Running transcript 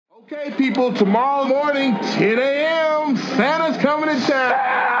Okay, people, tomorrow morning, 10 a.m., Santa's coming to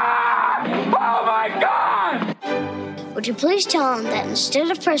town. Oh, my God! Would you please tell him that instead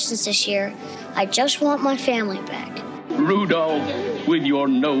of presents this year, I just want my family back? Rudolph, with your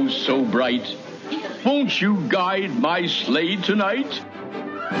nose so bright, won't you guide my sleigh tonight?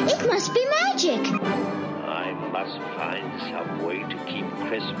 It must be magic. I must find some way to keep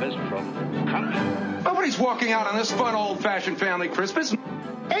Christmas from coming. Nobody's walking out on this fun, old-fashioned family Christmas.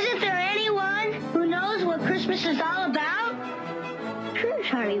 Isn't there anyone who knows what Christmas is all about? Sure,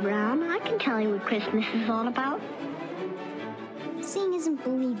 Charlie Brown. I can tell you what Christmas is all about. Seeing isn't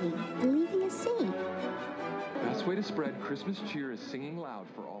believing. Believing is seeing. Best way to spread Christmas cheer is singing loud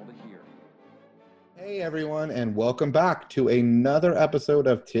for all to hear. Hey everyone, and welcome back to another episode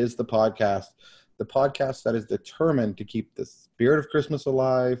of Tis the Podcast that is determined to keep the spirit of Christmas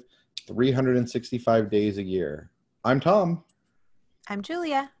alive 365 days a year. I'm Tom. I'm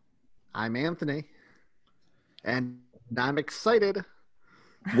Julia. I'm Anthony. And I'm excited.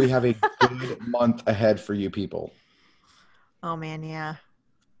 We have a good month ahead for you people. Oh man, yeah.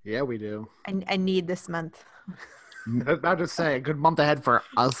 Yeah, we do. I need this month. I'll just say, a good month ahead for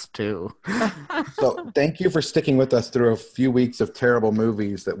us too. So thank you for sticking with us through a few weeks of terrible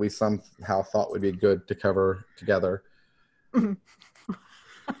movies that we somehow thought would be good to cover together.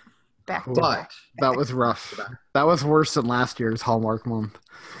 But that was rough. That was worse than last year's Hallmark month.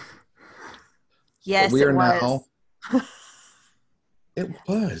 Yes, we are it was. Now, it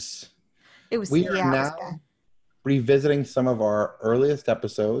was. It was. We are now revisiting some of our earliest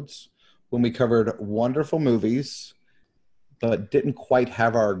episodes when we covered wonderful movies, but didn't quite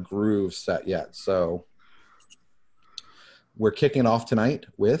have our groove set yet. So we're kicking off tonight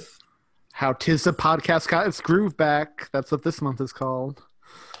with How Tis the Podcast got its groove back. That's what this month is called.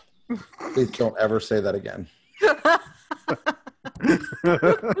 Please don't ever say that again.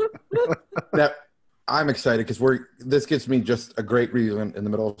 I'm excited because this gives me just a great reason in the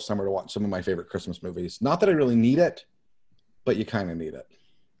middle of summer to watch some of my favorite Christmas movies. Not that I really need it, but you kind of need it.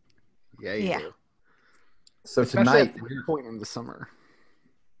 Yeah, you do. So especially tonight, at this point in the summer.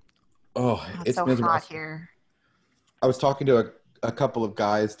 It's so miserable. hot here. I was talking to a couple of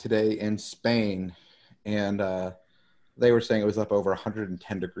guys today in Spain, and they were saying it was up over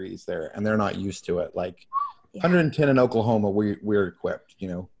 110 degrees there, and they're not used to it. Like 110 in Oklahoma, we're equipped. You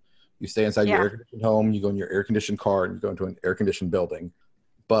know, you stay inside your air-conditioned home, you go in your air-conditioned car, and you go into an air-conditioned building.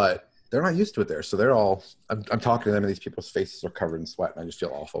 But they're not used to it there, so they're all. I'm talking to them, and these people's faces are covered in sweat, and I just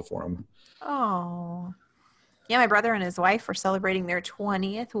feel awful for them. Oh, yeah. My brother and his wife were celebrating their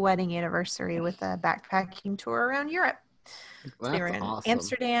 20th wedding anniversary with a backpacking tour around Europe. So they were in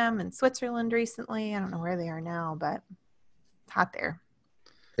Amsterdam and Switzerland recently. I don't know where they are now, but it's hot there.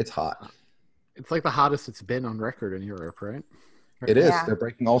 It's hot. It's like the hottest it's been on record in Europe, right? It is. Yeah. They're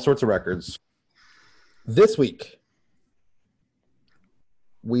breaking all sorts of records. This week,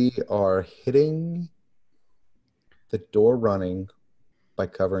 we are hitting the door running by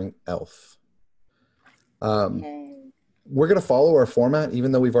covering Elf. We're going to follow our format,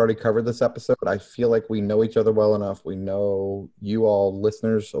 even though we've already covered this episode. I feel like we know each other well enough. We know you all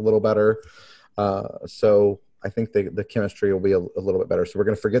listeners a little better. So I think the chemistry will be a little bit better. So we're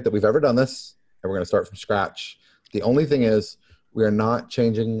going to forget that we've ever done this, and we're going to start from scratch. The only thing is we are not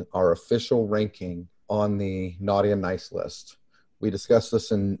changing our official ranking on the naughty and nice list. We discussed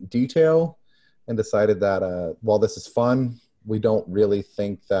this in detail and decided that while this is fun, we don't really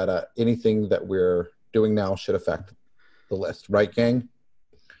think that anything that we're doing now should affect the list. Right, gang?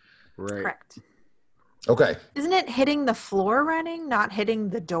 Right. Correct. Okay. Isn't it hitting the floor running, not hitting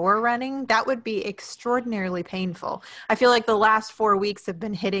the door running? That would be extraordinarily painful. I feel like the last 4 weeks have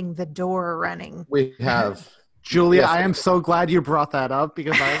been hitting the door running. We have. Julia, yes. I am so glad you brought that up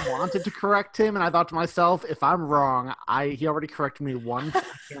because I wanted to correct him, and I thought to myself, if I'm wrong, he already corrected me once. I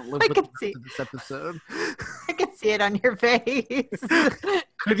can't live with this episode. I can see it on your face.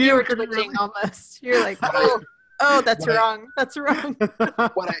 Could you were twitching almost. You're like, oh, that's wrong. That's wrong.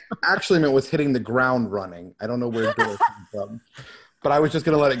 What I actually meant was hitting the ground running. I don't know where door came from, but I was just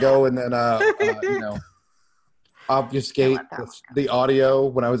going to let it go and then, obfuscate the audio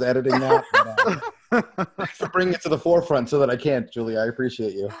when I was editing that. Thanks for bringing it to the forefront so that I can't, Julia. I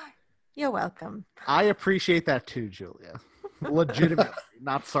appreciate you. You're welcome. I appreciate that too, Julia. Legitimately,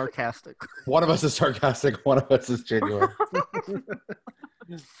 not sarcastic. One of us is sarcastic. One of us is genuine.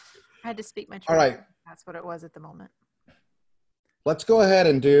 I had to speak my truth. All right. That's what it was at the moment. Let's go ahead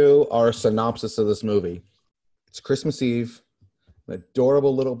and do our synopsis of this movie. It's Christmas Eve. An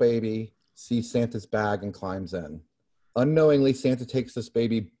adorable little baby sees Santa's bag and climbs in. Unknowingly, Santa takes this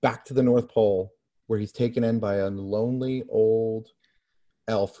baby back to the North Pole, where he's taken in by a lonely old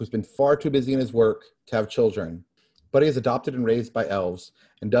elf who's been far too busy in his work to have children. Buddy is adopted and raised by elves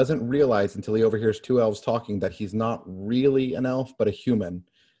and doesn't realize until he overhears two elves talking that he's not really an elf, but a human.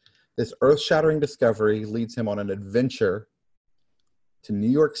 This earth-shattering discovery leads him on an adventure to New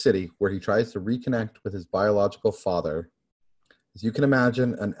York City, where he tries to reconnect with his biological father. As you can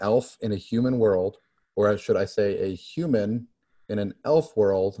imagine, an elf in a human world, or should I say a human in an elf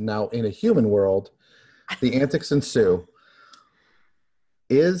world, now in a human world, the antics ensue.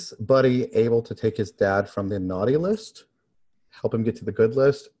 Is Buddy able to take his dad from the naughty list, help him get to the good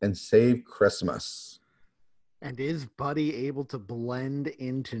list, and save Christmas? And is Buddy able to blend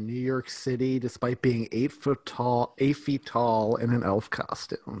into New York City despite being 8 feet tall in an elf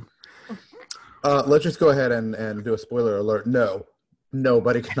costume? Let's just go ahead and do a spoiler alert. No,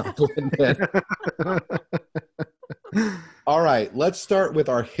 nobody cannot blend in. All right, let's start with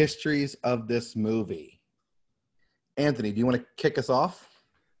our histories of this movie. Anthony, do you want to kick us off?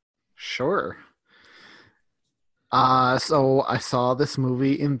 Sure. So I saw this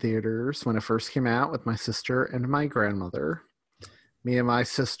movie in theaters when it first came out with my sister and my grandmother. Me and my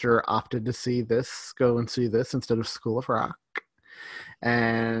sister opted to go and see this instead of School of Rock.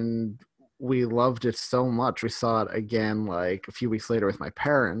 And we loved it so much. We saw it again like a few weeks later with my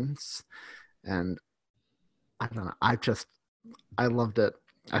parents. And I don't know, I loved it.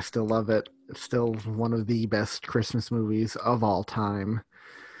 I still love it. It's still one of the best Christmas movies of all time.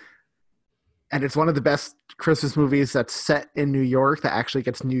 And it's one of the best Christmas movies that's set in New York that actually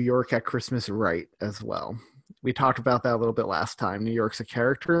gets New York at Christmas right as well. We talked about that a little bit last time. New York's a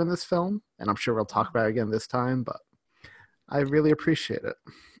character in this film, and I'm sure we'll talk about it again this time, but I really appreciate it.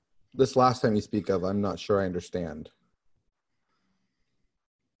 This last time you speak of, I'm not sure I understand.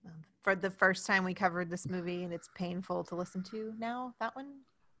 For the first time we covered this movie, and it's painful to listen to now, that one?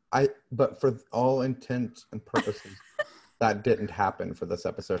 But for all intents and purposes, that didn't happen for this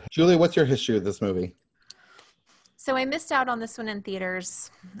episode. Julie, what's your history of this movie? So I missed out on this one in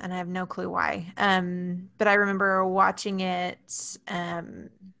theaters, and I have no clue why. But I remember watching it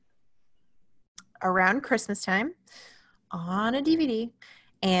around Christmas time on a DVD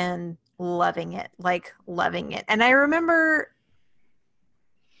and loving it. And I remember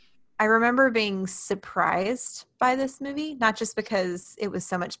being surprised by this movie, not just because it was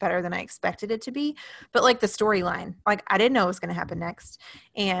so much better than I expected it to be, but like the storyline. Like I didn't know what was going to happen next.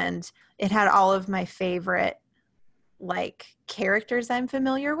 And it had all of my favorite like characters I'm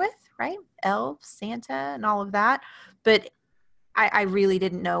familiar with, right? Elves, Santa, and all of that. But I really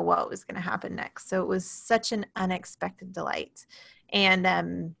didn't know what was going to happen next. So it was such an unexpected delight. And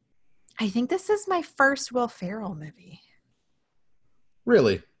I think this is my first Will Ferrell movie.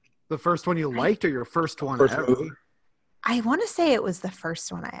 Really? The first one you liked or your first one ever? Movie? I want to say it was the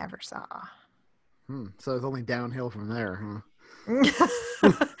first one I ever saw. So it's only downhill from there, huh?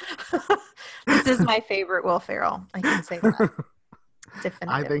 This is my favorite Will Ferrell. I can say that. Definitively.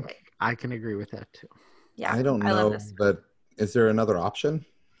 I think I can agree with that too. Yeah. I don't know, but is there another option?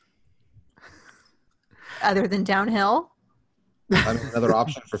 Other than downhill? I mean, another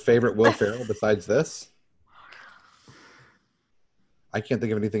option for favorite Will Ferrell besides this? I can't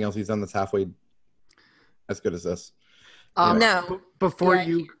think of anything else he's done that's halfway as good as this. Anyway. No. Before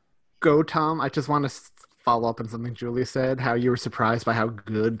you go, Tom, I just want to follow up on something Julie said, how you were surprised by how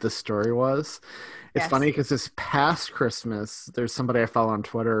good the story was. It's funny because this past Christmas, there's somebody I follow on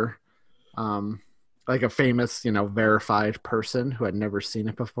Twitter, like a famous, verified person who had never seen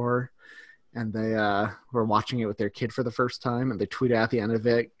it before. And they were watching it with their kid for the first time, and they tweeted at the end of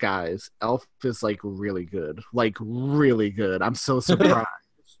it, guys, Elf is like really good. Like really good. I'm so surprised.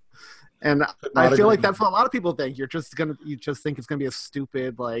 And I feel like that's what a lot of people think. You just think it's gonna be a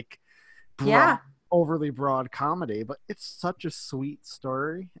stupid, like overly broad comedy, but it's such a sweet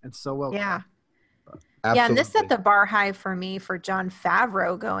story and so well done. Absolutely. Yeah, and this set the bar high for me for Jon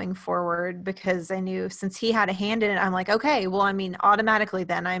Favreau going forward, because I knew since he had a hand in it, I'm like, okay, well, I mean, automatically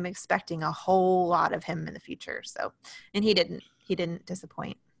then I'm expecting a whole lot of him in the future. So, and he didn't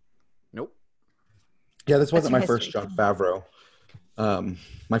disappoint. Nope. Yeah, this wasn't my first Jon Favreau.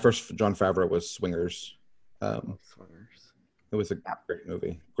 My first Jon Favreau was Swingers. It was a great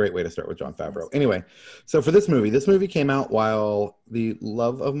movie. Great way to start with Jon Favreau. Anyway, so for this movie came out while the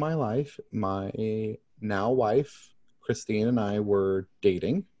love of my life, my now wife, Christine, and I were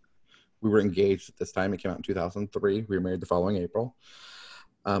dating. We were engaged at this time. It came out in 2003. We were married the following April.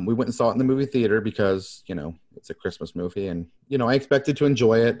 We went and saw it in the movie theater because, it's a Christmas movie. And, I expected to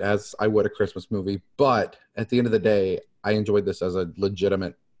enjoy it as I would a Christmas movie. But at the end of the day, I enjoyed this as a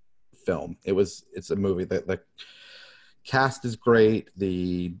legitimate film. It's a movie that the cast is great.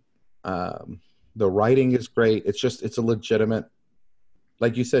 The writing is great. It's a legitimate,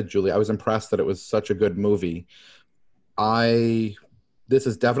 like you said, Julie, I was impressed that it was such a good movie. This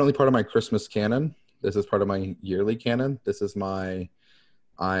is definitely part of my Christmas canon. This is part of my yearly canon. This is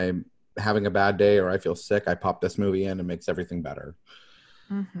I'm having a bad day or I feel sick, I pop this movie in and makes everything better.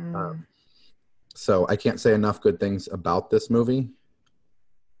 Mm-hmm. So I can't say enough good things about this movie.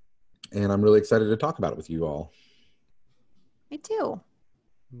 And I'm really excited to talk about it with you all. Me too.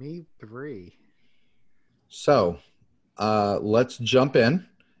 Me 3. So let's jump in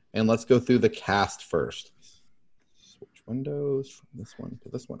and let's go through the cast first. Switch windows from this one to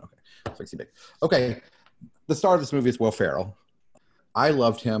this one. Okay, sexy big. Okay, the star of this movie is Will Ferrell. I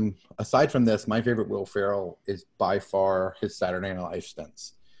loved him. Aside from this, my favorite Will Ferrell is by far his Saturday Night Live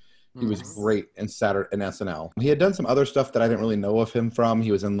stints. He was great in SNL. He had done some other stuff that I didn't really know of him from.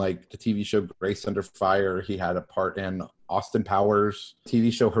 He was in like the TV show Grace Under Fire. He had a part in Austin Powers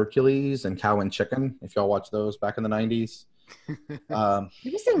TV show Hercules and Cow and Chicken, if y'all watched those back in the 90s. He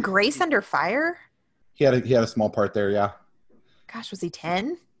was in Grace Under Fire? He had a small part there, yeah. Gosh, was he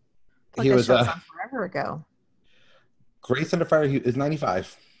 10? Like he was on forever ago. Grace Under Fire is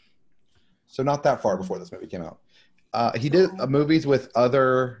 95. So not that far before this movie came out. He did movies with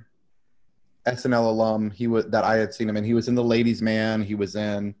other SNL alum that I had seen him in. He was in The Ladies' Man. He was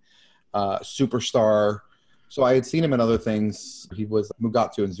in Superstar. So I had seen him in other things. He was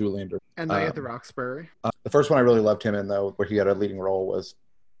Mugatu in Zoolander. And Night at the Roxbury. The first one I really loved him in, though, where he had a leading role, was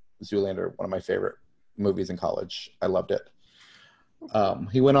Zoolander, one of my favorite movies in college. I loved it.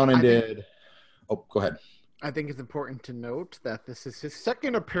 He went on and did... Oh, go ahead. I think it's important to note that this is his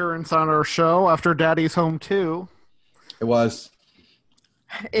second appearance on our show after Daddy's Home 2. It was.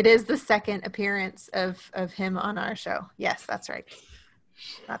 It is the second appearance of him on our show. Yes, that's right.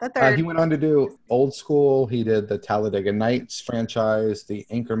 Not the third. He went on to do Old School. He did the Talladega Nights franchise, the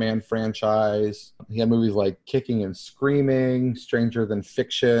Anchorman franchise. He had movies like Kicking and Screaming, Stranger Than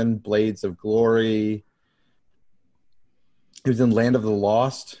Fiction, Blades of Glory. He was in Land of the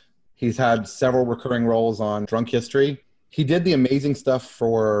Lost. He's had several recurring roles on Drunk History. He did the amazing stuff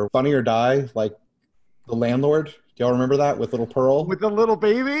for Funny or Die, like The Landlord. Do y'all remember that with Little Pearl? With the little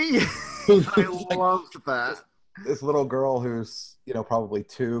baby? I loved that. This little girl who's, probably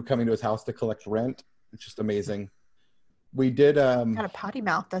 2 coming to his house to collect rent. It's just amazing. We did... got a potty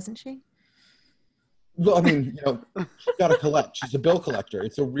mouth, doesn't she? Well, I mean, she's got to collect. She's a bill collector.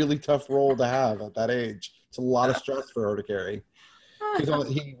 It's a really tough role to have at that age. It's a lot of stress for her to carry.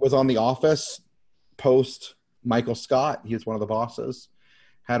 He was on The Office post Michael Scott. He was one of the bosses.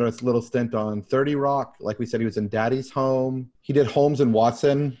 Had a little stint on 30 Rock. Like we said, he was in Daddy's Home. He did Holmes and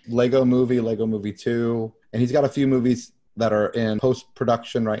Watson, Lego Movie 2. And he's got a few movies that are in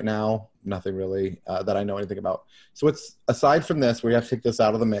post-production right now. Nothing really that I know anything about. So aside from this, we have to take this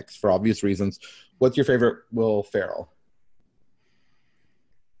out of the mix for obvious reasons. What's your favorite Will Ferrell?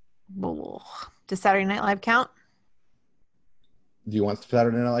 Does Saturday Night Live count? Do you want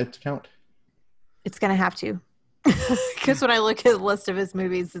Saturday Night Live to count? It's going to have to. Because when I look at the list of his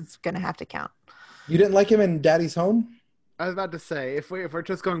movies, it's going to have to count. You didn't like him in Daddy's Home? I was about to say, if we're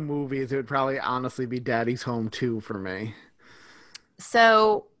just going movies, it would probably honestly be Daddy's Home 2 for me.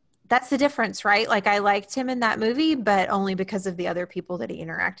 So that's the difference, right? Like, I liked him in that movie, but only because of the other people that he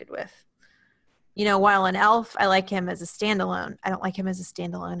interacted with. While in Elf, I like him as a standalone. I don't like him as a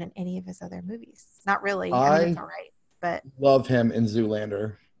standalone in any of his other movies. Not really. I mean, it's all right. But love him in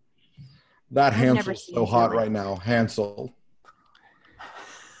Zoolander. That Hansel's so hot right now. Hansel.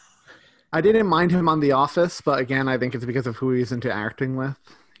 I didn't mind him on The Office, but again, I think it's because of who he's into acting with.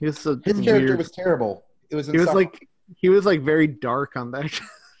 His character was terrible. He was very dark on that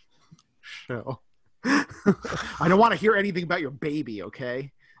show. I don't want to hear anything about your baby,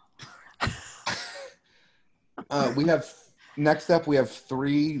 okay? Next up we have 4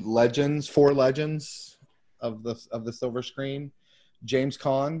 legends of the silver screen. James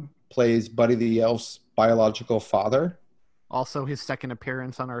Caan plays Buddy the Elf's biological father. Also his second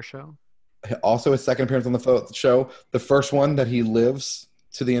appearance on our show. Also his second appearance on the show. The first one that he lives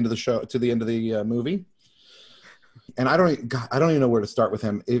to the end of the show, to the end of the movie. And I don't even know where to start with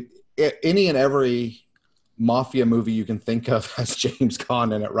him. Any and every mafia movie you can think of has James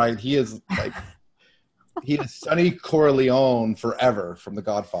Caan in it, right? He is Sonny Corleone forever from The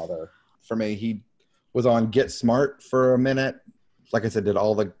Godfather. For me, he was on Get Smart for a minute. Like I said, did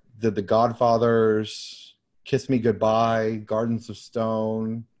The Godfathers, Kiss Me Goodbye, Gardens of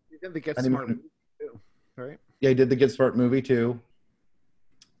Stone. He did the Get Smart movie too, right? Yeah, he did the Get Smart movie too.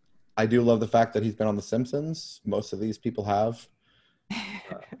 I do love the fact that he's been on The Simpsons. Most of these people have.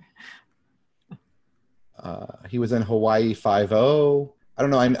 He was in Hawaii Five-0. I don't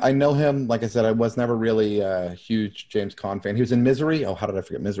know. I know him. Like I said, I was never really a huge James Caan fan. He was in Misery. Oh, how did I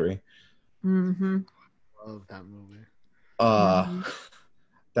forget Misery? Mm-hmm. Love that movie.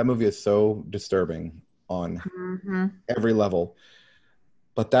 That movie is so disturbing on every level.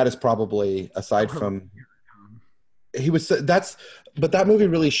 But that is probably, aside from but that movie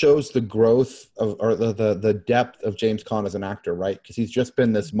really shows the growth of, or the depth of James Caan as an actor, right? Because he's just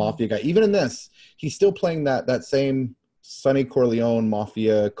been this mafia guy. Even in this, he's still playing that same Sonny Corleone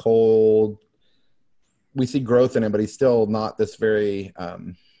mafia, cold. We see growth in him, but he's still not this very.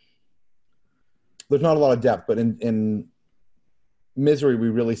 There's not a lot of depth, but in Misery, we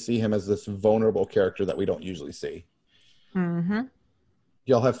really see him as this vulnerable character that we don't usually see. Mm-hmm.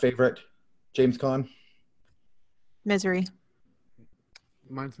 Y'all have favorite James Caan? Misery.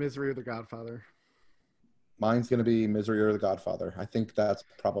 Mine's Misery or The Godfather. Mine's going to be Misery or The Godfather. I think that's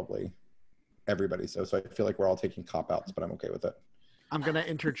probably everybody. So I feel like we're all taking cop-outs, but I'm okay with it. I'm going to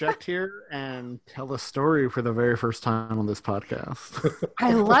interject here and tell a story for the very first time on this podcast.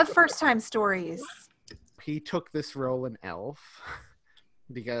 I love first-time stories. He took this role in Elf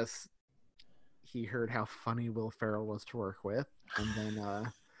because he heard how funny Will Ferrell was to work with. And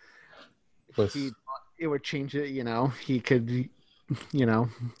then it would change it, he could,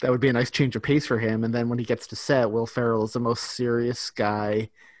 that would be a nice change of pace for him. And then when he gets to set, Will Ferrell is the most serious guy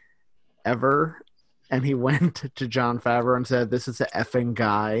ever. And he went to Jon Favreau and said, "This is an effing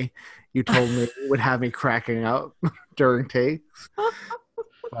guy. You told me it would have me cracking up during takes."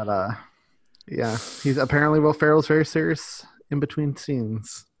 But yeah, he's apparently Will Ferrell's very serious in between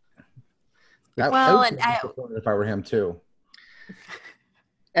scenes. I would be disappointed if I were him too.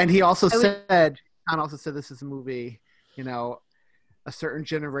 And he also said this is a movie, a certain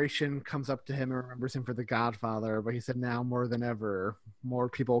generation comes up to him and remembers him for The Godfather, but he said now more than ever, more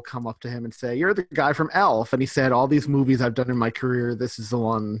people come up to him and say, "You're the guy from Elf." And he said, "All these movies I've done in my career, this is the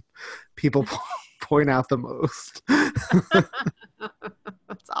one people point out the most."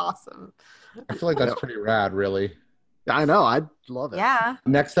 That's awesome. I feel like that's pretty rad, really. I know. I love it. Yeah.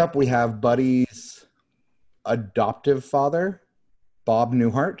 Next up, we have Buddy's adoptive father, Bob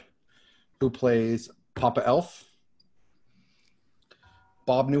Newhart, who plays Papa Elf.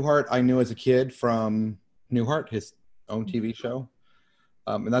 Bob Newhart, I knew as a kid from Newhart, his own TV show.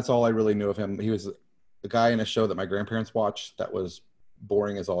 And that's all I really knew of him. He was the guy in a show that my grandparents watched that was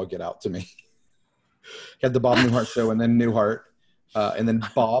boring as all get out to me. He had the Bob Newhart show and then Newhart. And then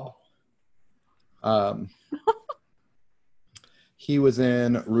Bob. He was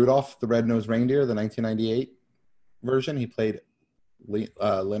in Rudolph the Red-Nosed Reindeer, the 1998 version. He played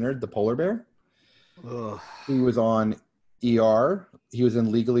Leonard, the polar bear. Ugh. He was on ER. He was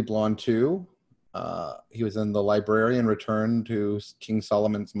in Legally Blonde 2. He was in The Librarian, Return to King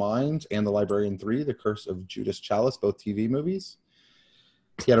Solomon's Mines, and The Librarian 3, The Curse of Judas Chalice, both TV movies.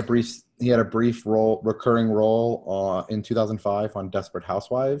 He had a brief recurring role in 2005 on Desperate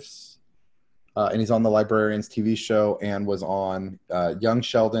Housewives. And he's on The Librarian's TV show and was on Young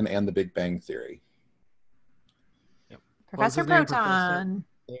Sheldon and The Big Bang Theory. Yep. Professor Proton.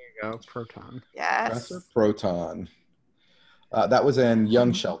 There you go, Proton. Yes. Professor Proton. That was in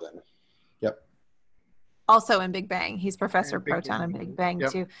Young Sheldon. Yep. Also in Big Bang. He's Professor Proton in Big Bang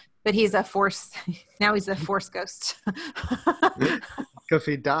too. But he's a force. Now he's a force ghost. Because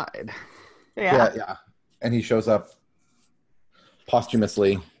he died. Yeah. And he shows up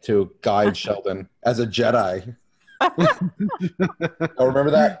posthumously to guide Sheldon as a Jedi. Oh,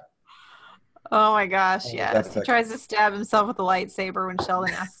 remember that? Oh my gosh, yes. He tries to stab himself with a lightsaber when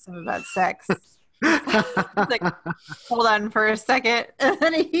Sheldon asks him about sex. He's like, hold on for a second. And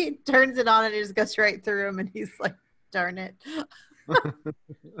then he turns it on and it just goes right through him and he's like, darn it.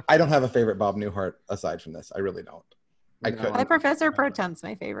 I don't have a favorite Bob Newhart aside from this. I really don't. My Professor Proton's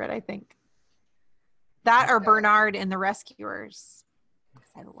my favorite, I think. That or Bernard in The Rescuers.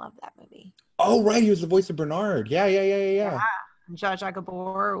 I love that movie. Oh, right. He was the voice of Bernard. Yeah. Zsa Zsa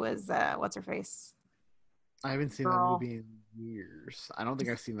Gabor was, what's her face? I haven't seen that movie in years. I don't think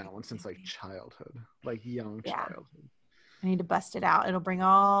I've seen that one since childhood, young childhood. I need to bust it out. It'll bring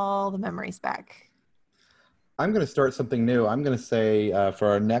all the memories back. I'm going to start something new. I'm going to say for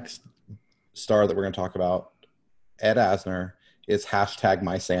our next star that we're going to talk about, Ed Asner, is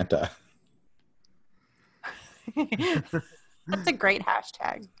 #MySanta. That's a great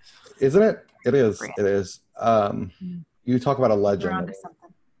hashtag. Isn't it? It is. Brand. It is. You talk about a legend.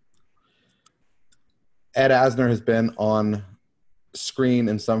 Ed Asner has been on screen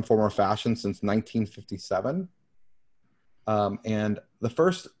in some form or fashion since 1957. And the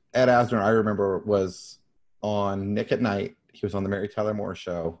first Ed Asner I remember was on Nick at Night. He was on the Mary Tyler Moore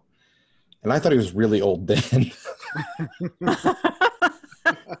Show. And I thought he was really old then.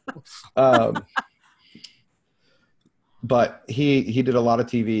 But he did a lot of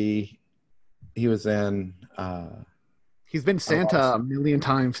TV. He was in. He's been Santa a million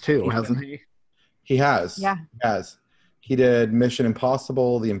times too, hasn't he? He has. Yeah. He has. He did Mission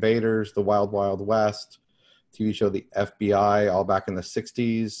Impossible, The Invaders, The Wild Wild West, TV show The FBI, all back in the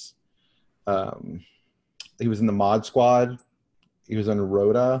 60s. He was in the Mod Squad. He was in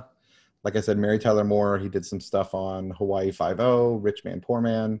Rhoda. Like I said, Mary Tyler Moore. He did some stuff on Hawaii Five-0, Rich Man, Poor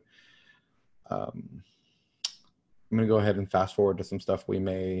Man. I'm going to go ahead and fast forward to some stuff we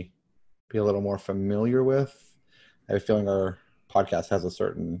may be a little more familiar with. I have a feeling our podcast has a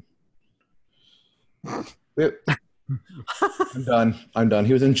certain... I'm done.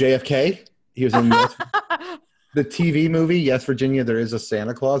 He was in JFK. He was in the TV movie, Yes, Virginia, There Is a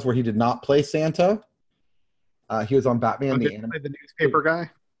Santa Claus, where he did not play Santa. He was on Batman. The newspaper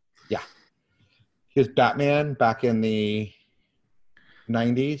guy? Yeah. He was Batman back in the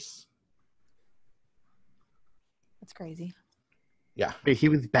 90s. That's crazy. Yeah. Wait, he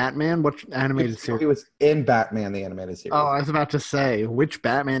was Batman? What animated series? He was in Batman, the animated series. Oh, I was about to say, which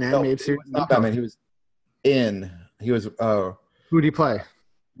Batman animated series? Not Batman. He was in. He was. Who did he play?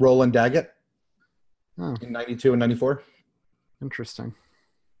 Roland Daggett. Oh. In 92 and 94. Interesting.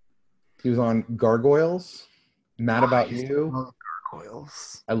 He was on Gargoyles. Mad About You. I love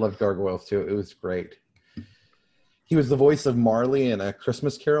Gargoyles. I loved Gargoyles too. It was great. He was the voice of Marley in A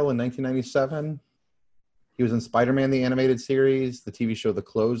Christmas Carol in 1997. He was in Spider-Man, the animated series, the TV show The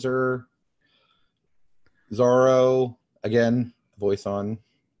Closer. Zorro, again, voice on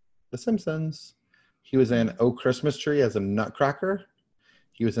The Simpsons. He was in Oh Christmas Tree as a Nutcracker.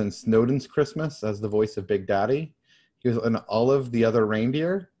 He was in Snowden's Christmas as the voice of Big Daddy. He was in Olive the Other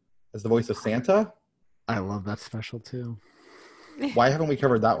Reindeer as the voice of Santa. I love that special too. Why haven't we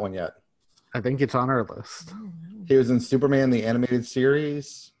covered that one yet? I think it's on our list. He was in Superman, the animated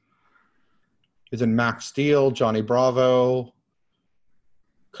series. He was in Max Steel, Johnny Bravo,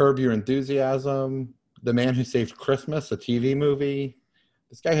 Curb Your Enthusiasm, The Man Who Saved Christmas, a TV movie.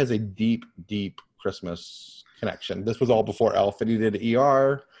 This guy has a deep, deep Christmas connection. This was all before Elf, and he did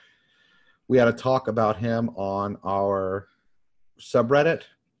ER. We had a talk about him on our subreddit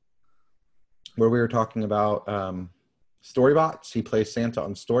where we were talking about Storybots. He plays Santa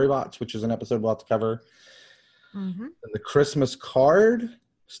on Storybots, which is an episode we'll have to cover. Mm-hmm. The Christmas Card,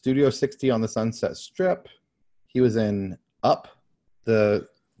 Studio 60 on the Sunset Strip. He was in Up, the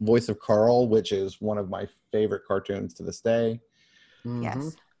voice of Carl, which is one of my favorite cartoons to this day. Mm-hmm.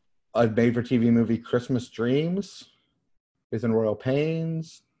 Yes. A made-for-TV movie, Christmas Dreams. He was in Royal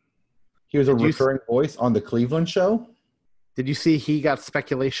Pains. He was a recurring voice on The Cleveland Show. Did you see he got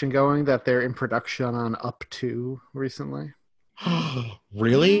speculation going that they're in production on Up 2 recently?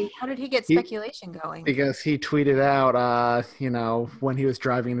 Really? How did he get speculation going? Because he tweeted out, when he was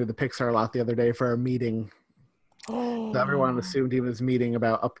driving into the Pixar lot the other day for a meeting. So everyone assumed he was meeting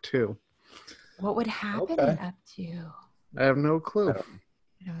about Up 2. What would happen in Up 2? I have no clue. I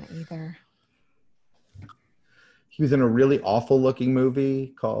don't either. He was in a really awful-looking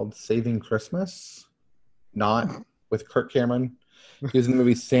movie called Saving Christmas. Not with Kirk Cameron. He was in the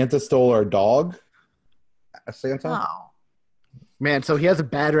movie Santa Stole Our Dog. Santa? Oh. Man, so he has a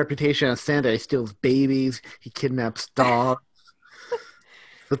bad reputation as Santa. He steals babies. He kidnaps dogs.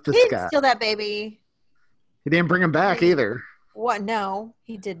 But this He didn't guy. steal that baby. He didn't bring him back either. What? No,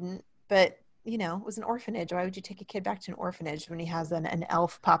 he didn't. But, it was an orphanage. Why would you take a kid back to an orphanage when he has an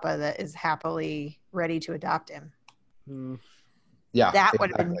elf papa that is happily ready to adopt him? Yeah. That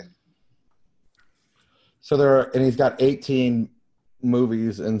would have been... So he's got 18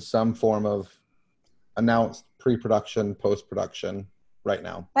 movies in some form of announced pre-production, post-production right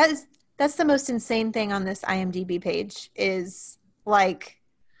now. That's the most insane thing on this IMDb page is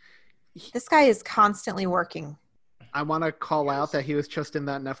this guy is constantly working. I want to call out that he was just in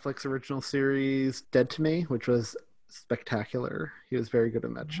that Netflix original series Dead to Me, which was spectacular. He was very good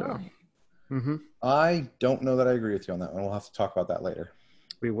in that show. Really? I don't know that I agree with you on that one. We'll have to talk about that later.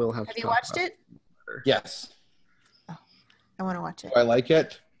 We will have to Have you talk watched about it? Yes. Oh, I want to watch it. Do I like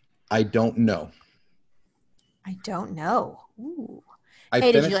it? I don't know. I don't know. Ooh. I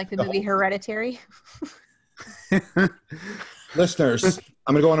Hey, did you finished like the movie Hereditary? Listeners,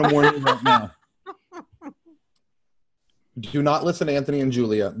 I'm going to go on a warning right now. Do not listen to Anthony and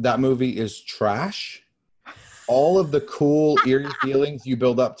Julia. That movie is trash. All of the cool, eerie feelings you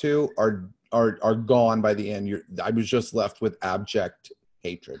build up to are gone by the end. I was just left with abject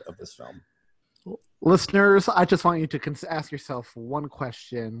hatred of this film. Listeners, I just want you to ask yourself one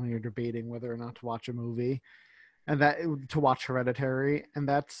question when you're debating whether or not to watch a movie, and that to watch Hereditary, and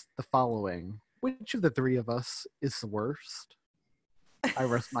that's the following: which of the three of us is the worst? I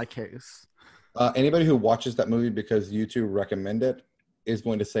rest my case. Anybody who watches that movie because you two recommend it is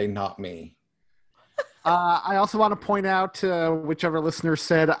going to say not me. I also want to point out to whichever listener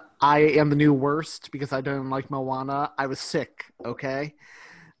said I am the new worst because I don't like Moana. I was sick, okay?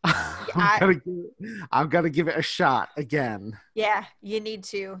 I'm gonna give it a shot again. Yeah, you need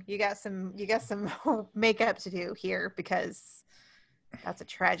to. You got some makeup to do here because that's a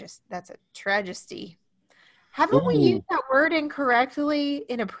tragedy. Haven't we used that word incorrectly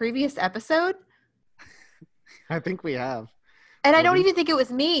in a previous episode? I think we have. And I don't even think it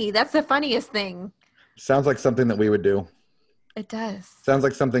was me. That's the funniest thing. Sounds like something that we would do. It does. Sounds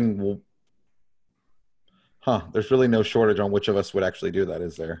like something. There's really no shortage on which of us would actually do that,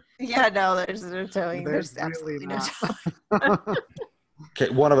 is there? Yeah, no, there's absolutely really no. Okay,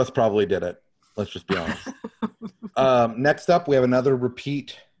 one of us probably did it. Let's just be honest. Next up, we have another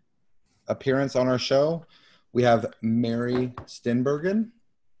repeat appearance on our show. We have Mary Steenburgen.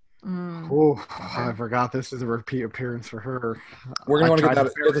 Oh, I forgot this is a repeat appearance for her. We're going to get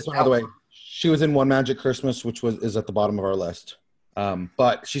this one out of the way. She was in One Magic Christmas, which is at the bottom of our list.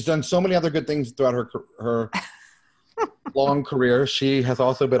 But she's done so many other good things throughout her long career. She has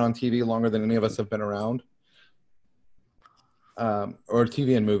also been on TV longer than any of us have been around, or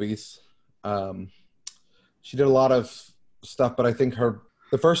TV and movies. She did a lot of stuff, but I think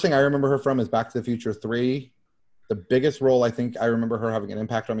the first thing I remember her from is Back to the Future 3. The biggest role I think I remember her having an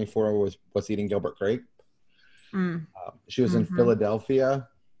impact on me for was Eating Gilbert Grape. She was in Philadelphia.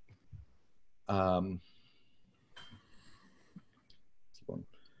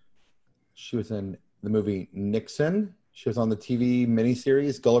 She was in the movie Nixon. She was on the TV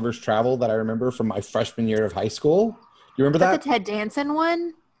miniseries Gulliver's Travel that I remember from my freshman year of high school. You remember that? The Ted Danson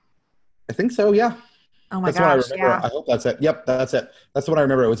one? I think so, yeah. Oh my gosh, what I remember. Yeah. I hope that's it. Yep, that's it. That's what I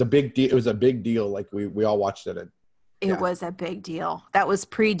remember. It was a big deal. It was a big deal. Like we all watched it. It was a big deal. That was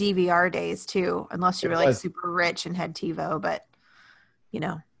pre-DVR days too, unless you were like super rich and had TiVo, but we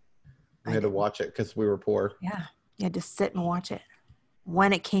had to watch it because we were poor. Yeah. You had to sit and watch it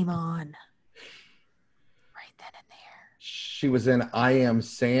when it came on. Right then and there. She was in I Am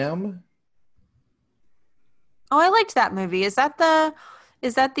Sam. Oh, I liked that movie. Is that the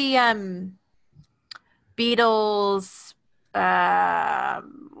Beatles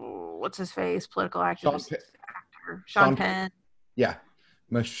what's his face? Political activist actor. Sean Penn. Yeah.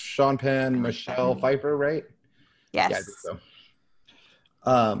 Sean Penn, Michelle Pfeiffer, right? Yes. Yeah, I think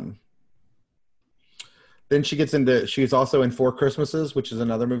so. Then she's also in Four Christmases, which is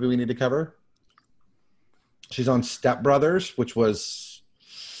another movie we need to cover. She's on Step Brothers, which was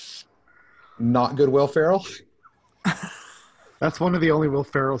not good Will Ferrell. That's one of the only Will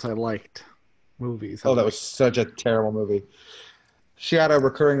Ferrells I liked movies. That was such a terrible movie. She had a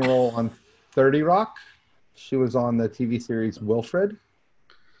recurring role on 30 Rock. She was on the TV series Wilfred.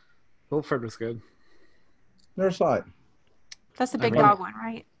 Wilfred was good. Never saw it. That's the big dog one,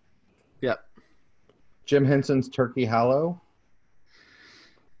 right? Yep. Jim Henson's Turkey Hollow.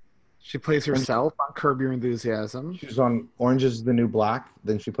 She plays herself on Curb Your Enthusiasm. She was on Orange is the New Black.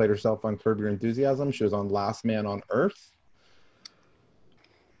 Then she played herself on Curb Your Enthusiasm. She was on Last Man on Earth.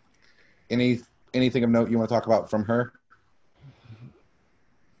 Anything of note you want to talk about from her?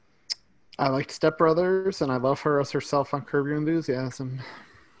 I liked Step Brothers, and I love her as herself on Curb Your Enthusiasm.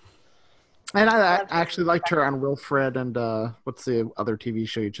 And I actually liked her on Wilfred and what's the other TV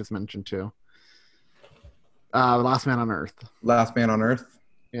show you just mentioned too? Last Man on Earth. Last Man on Earth.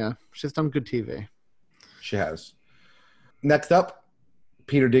 Yeah, she's done good TV. She has. Next up,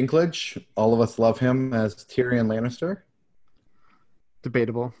 Peter Dinklage. All of us love him as Tyrion Lannister.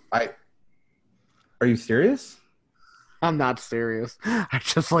 Debatable. Are you serious? I'm not serious. I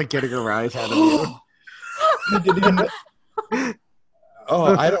just like getting a rise out of you.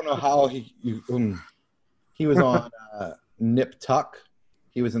 I don't know how he was on Nip Tuck.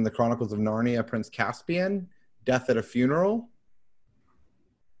 He was in the Chronicles of Narnia, Prince Caspian, Death at a Funeral.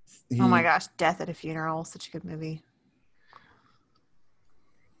 Oh my gosh, Death at a Funeral, such a good movie.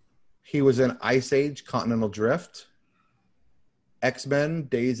 He was in Ice Age, Continental Drift, X-Men,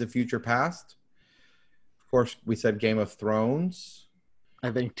 Days of Future Past. Of course, we said Game of Thrones.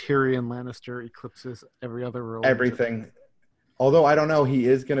 I think Tyrion Lannister eclipses every other role. Everything. Although, I don't know, he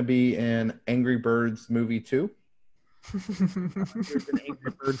is going to be in Angry Birds movie 2. There's an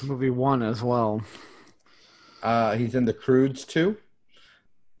Angry Birds movie 1 as well. He's in The Croods 2.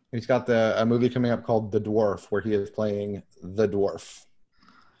 He's got a movie coming up called The Dwarf, where he is playing the dwarf.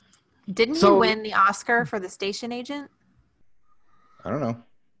 Didn't he win the Oscar for The Station Agent? I don't know.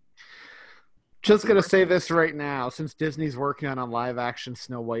 Just going to say this right now. Since Disney's working on a live-action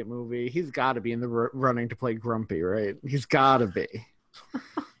Snow White movie, he's got to be in the running to play Grumpy, right? He's got to be.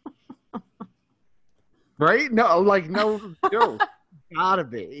 Right? No, no, gotta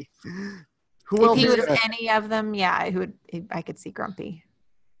be. Who If else he is was gonna- any of them, yeah, I could see Grumpy.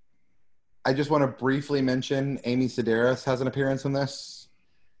 I just want to briefly mention Amy Sedaris has an appearance in this.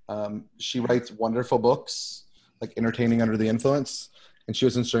 She writes wonderful books, like Entertaining Under the Influence, and she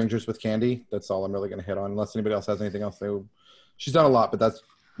was in Strangers with Candy. That's all I'm really going to hit on, unless anybody else has anything else. She's done a lot, but that's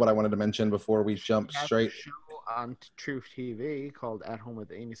what I wanted to mention before we jump straight. Show on Truth TV called At Home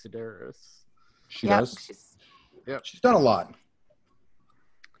with Amy Sedaris. She does. She's done a lot.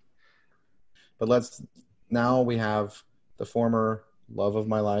 But now we have the former love of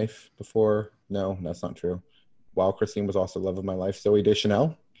my life before. No, that's not true. While Christine was also love of my life, Zooey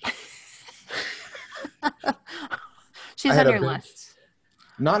Deschanel. She's on your list.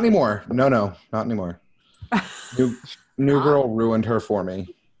 Not anymore. No, not anymore. New Girl ruined her for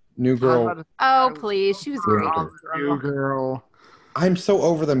me. New Girl. Oh, please. She was great. New Girl. I'm so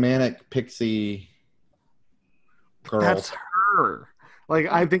over the manic pixie girl. That's her.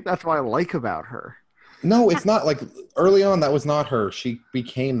 I think that's what I like about her. No, it's not. Early on, that was not her. She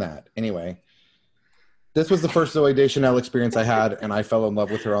became that. Anyway, this was the first Zooey Deschanel experience I had, and I fell in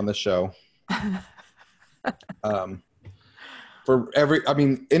love with her on this show.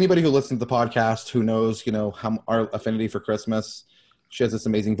 Anybody who listens to the podcast who knows, how our affinity for Christmas. She has this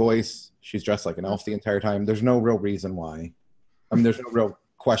amazing voice. She's dressed like an elf the entire time. There's no real reason why. There's no real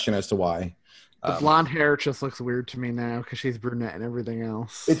question as to why. The blonde hair just looks weird to me now because she's brunette and everything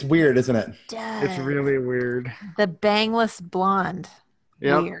else. It's weird, isn't it? It's really weird. The bangless blonde.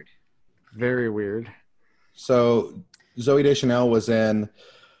 Yep. Weird. Very weird. So Zooey Deschanel was in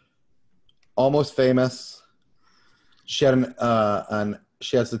Almost Famous. She had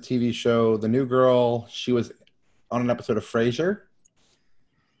she has the TV show The New Girl. She was on an episode of Frasier.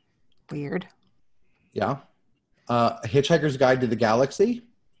 Weird. Yeah. Hitchhiker's Guide to the Galaxy.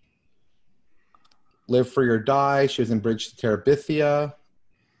 Live Free or Die. She was in Bridge to Terabithia.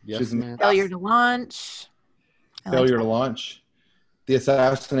 Yes, man. Failure to Launch. Failure to Launch. The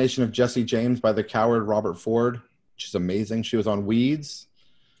Assassination of Jesse James by the coward Robert Ford, which is amazing. She was on Weeds.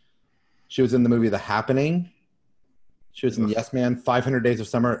 She was in the movie The Happening. She was in Yes Man. 500 Days of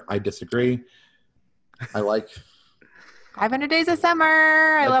Summer. I disagree. I like 500 Days of Summer.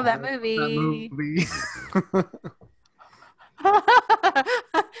 I love that movie.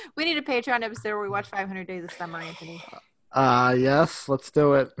 We need a Patreon episode where we watch 500 Days of Summer, Anthony. Yes, let's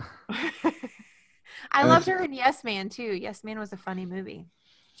do it. I loved her in Yes Man, too. Yes Man was a funny movie.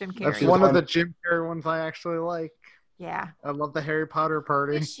 Jim Carrey. That's one of the Jim Carrey ones I actually like. Yeah. I love the Harry Potter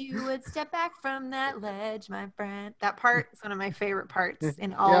party. Wish you would step back from that ledge, my friend. That part is one of my favorite parts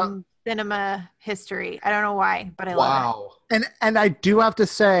in all cinema history. I don't know why, but I love it. And I do have to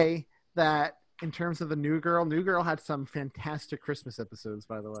say that in terms of the New Girl had some fantastic Christmas episodes,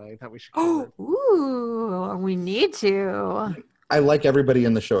 by the way, that we should cover. Ooh, we need to. I like everybody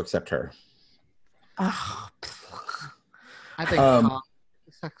in the show except her. Oh, I think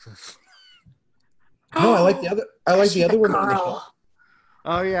sexist. No, I like the other. I like the other one on the show.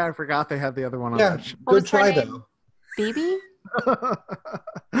 Oh yeah, I forgot they had the other one on. Yeah, that show. good try though. Phoebe?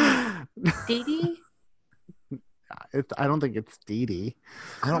 Dee Dee? I don't think it's Dee Dee.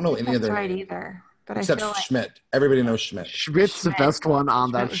 I don't know any of them. Right either. But except I feel like Schmidt. Everybody knows Schmidt. Schmidt's the best one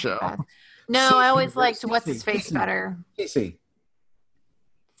on that show. No, I always liked what's his face better. Cece.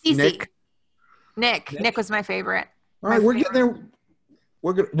 Nick was my favorite. All right, we're getting there.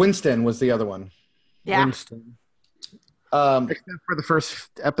 We're good. Winston was the other one. Yeah. Winston. Except for the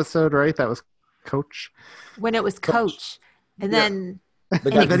first episode, right? That was Coach. When it was Coach. And then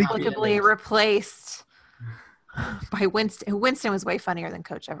guy inexplicably replaced by Winston. Winston was way funnier than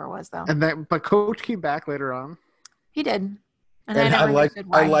Coach ever was, though. But Coach came back later on. He did. And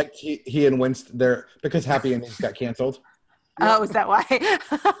I liked he and Winston there because Happy Endings got canceled. Oh, is that why?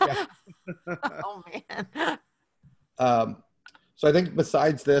 Yeah. Oh man. So I think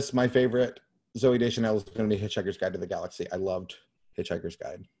besides this, my favorite Zooey Deschanel is going to be Hitchhiker's Guide to the Galaxy. I loved Hitchhiker's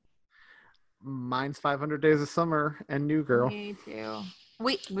Guide. Mine's 500 Days of Summer and New Girl. Me too.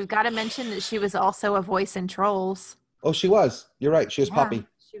 We've got to mention that she was also a voice in Trolls. Oh, she was. You're right. She was Poppy.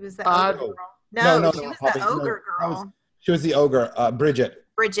 She was the ogre girl. No, she was Poppy. the ogre girl. She was the ogre. Bridget.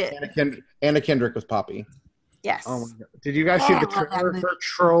 Anna Kendrick was Poppy. Yes. Oh my God. Did you guys see the trailer for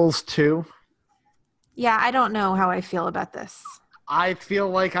Trolls 2? Yeah, I don't know how I feel about this. I feel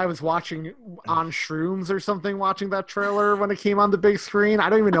like I was watching on shrooms or something, watching that trailer when it came on the big screen. I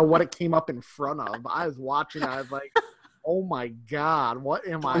don't even know what it came up in front of. I was watching it. I was like, oh my God, what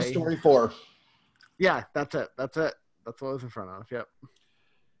am I? Story 4. Yeah, that's it. That's what was in front of. Yep.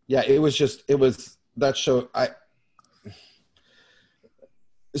 Yeah, it was that show.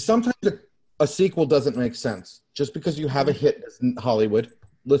 sometimes a sequel doesn't make sense. Just because you have a hit in Hollywood,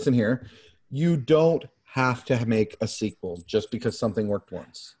 listen here, you don't have to make a sequel just because something worked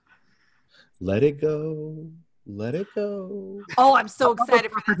once. Let it go. Let it go. Oh, I'm so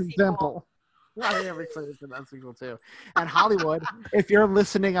excited for that sequel. Example. I am excited for that sequel too. And Hollywood, if you're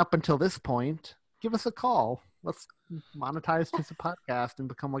listening up until this point, give us a call. Let's monetize this podcast and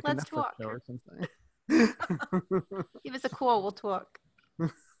become like Let's a Netflix talk. show or something. Give us a call. We'll talk.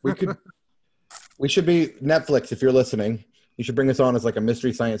 We should be Netflix. If you're listening, you should bring us on as like a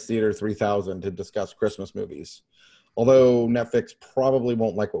Mystery Science Theater 3000 to discuss Christmas movies. Although Netflix probably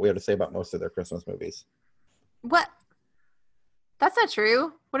won't like what we have to say about most of their Christmas movies. What? That's not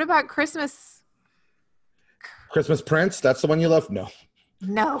true. What about Christmas Prince? That's the one you love? No.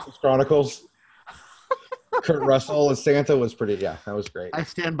 No. Chronicles. Kurt Russell as Santa was pretty. Yeah, that was great. I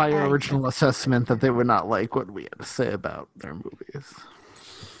stand by your original assessment that they would not like what we had to say about their movies.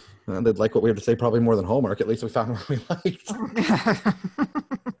 They'd like what we have to say probably more than Hallmark. At least we found what we liked.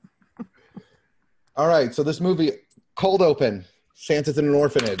 All right, so this movie, cold open. Santa's in an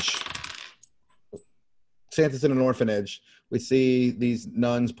orphanage. We see these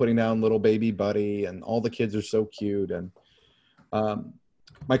nuns putting down little baby Buddy, and all the kids are so cute. And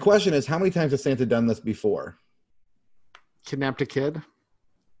my question is, how many times has Santa done this before? Kidnapped a kid?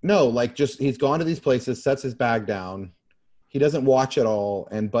 No, like just he's gone to these places, sets his bag down. He doesn't watch at all,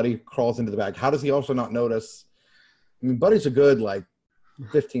 and Buddy crawls into the bag. How does he also not notice? I mean, Buddy's a good, like,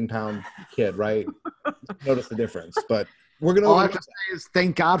 15-pound kid, right? Notice the difference. But we're going to... All I have to say is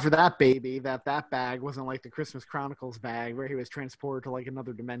thank God for that baby, that bag wasn't like the Christmas Chronicles bag where he was transported to, like,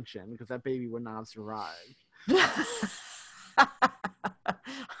 another dimension, because that baby would not have survived.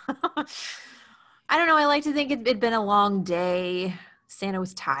 I don't know. I like to think it'd been a long day. Santa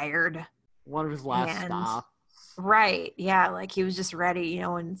was tired. One of his last stops. Right. Yeah. Like he was just ready,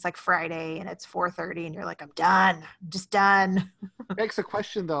 and it's like Friday and it's 4:30 and you're like, I'm done. I'm just done. Begs the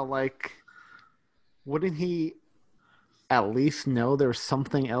question though, like, wouldn't he at least know there's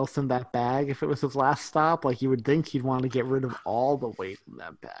something else in that bag if it was his last stop? Like you would think he'd want to get rid of all the weight in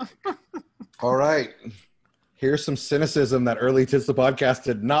that bag. All right. Here's some cynicism that early Tis the Podcast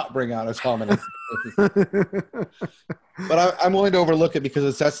did not bring out as ominous. But I'm willing to overlook it because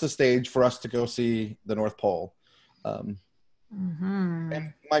it sets the stage for us to go see the North Pole. And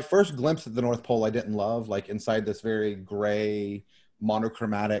my first glimpse at the North Pole I didn't love, like inside this very gray,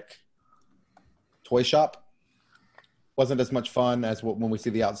 monochromatic toy shop. Wasn't as much fun as when we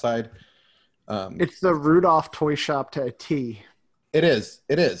see the outside. It's the Rudolph toy shop to a T. It is.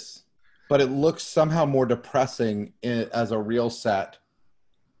 But it looks somehow more depressing as a real set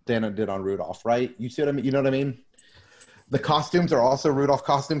than it did on Rudolph, right? You see what I mean? You know what I mean? The costumes are also Rudolph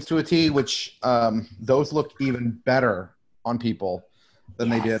costumes to a T, which those look even better on people than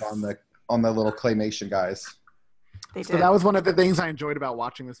they did on the little claymation guys. So that was one of the things I enjoyed about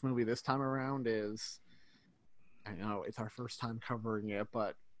watching this movie this time around is, I know it's our first time covering it,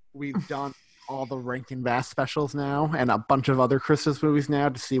 but we've done all the Rankin Bass specials now and a bunch of other Christmas movies now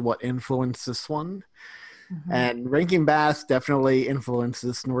to see what influenced this one. And Rankin Bass definitely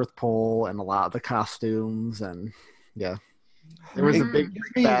influences North Pole and a lot of the costumes, and yeah, there was a big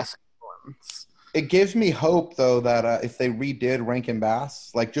Bass influence. It gives me hope though that if they redid Rankin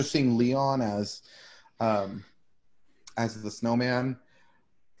Bass, like just seeing Leon as the snowman,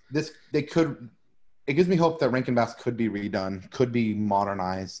 it gives me hope that Rankin Bass could be redone, could be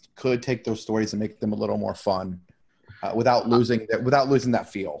modernized, could take those stories and make them a little more fun without losing that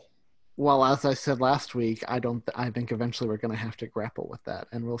feel. Well, as I said last week, I think eventually we're going to have to grapple with that,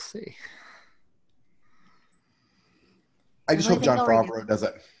 and we'll see. I just hope John Favreau does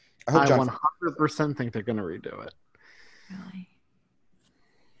it. I 100% think they're going to redo it. Really?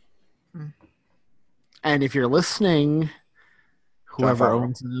 And if you're listening, whoever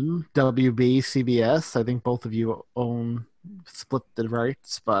owns them, WB, CBS, I think both of you split the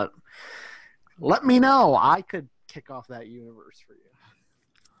rights, but let me know. I could kick off that universe for you.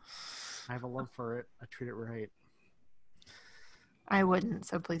 I have a love for it. I treat it right. I wouldn't,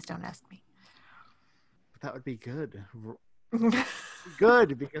 so please don't ask me. But that would be good.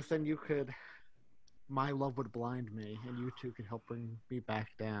 Good, because then my love would blind me, and you two could help bring me back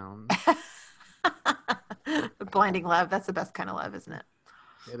down. Blinding love. That's the best kind of love, isn't it?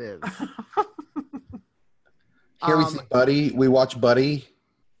 It is. Here we see Buddy. We watch Buddy,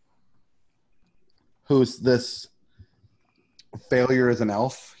 who's this failure as an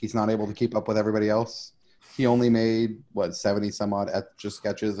elf. He's not able to keep up with everybody else. He only made 70 some odd extra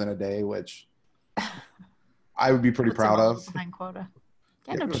sketches in a day, which I would be pretty proud of. Behind quota.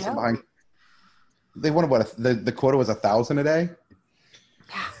 Yeah, no joke. They wanted the quota was 1,000 a day.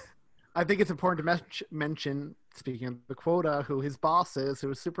 I think it's important to mention, speaking of the quota, who his boss is, who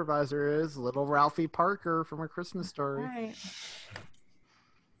his supervisor is, little Ralphie Parker from A Christmas Story. Right.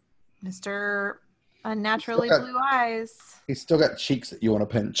 Mr. Unnaturally Blue Eyes. He's still got cheeks that you want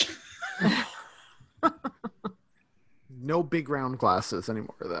to pinch. No big round glasses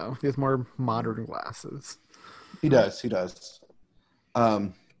anymore, though. He has more modern glasses. He does.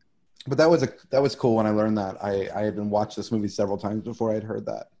 But that was cool when I learned that. I had been watched this movie several times before I had heard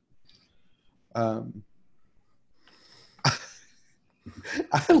that.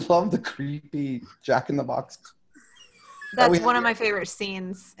 I love the creepy Jack in the Box. That's one of my favorite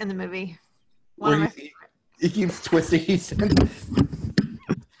scenes in the movie. He keeps twisting.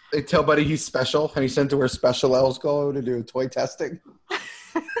 They tell Buddy he's special, and he's sent to where special elves go to do toy testing.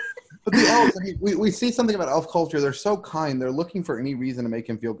 But the elves, I mean, we see something about elf culture. They're so kind. They're looking for any reason to make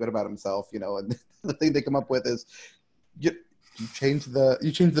him feel good about himself, you know. And the thing they come up with is, you change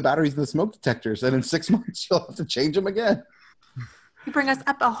the batteries in the smoke detectors, and in 6 months you'll have to change them again. You bring us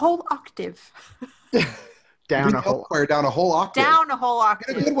up a whole octave. down a whole octave. Down a whole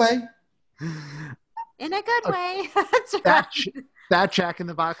octave. In a good way. In a good way. That's right. That Jack in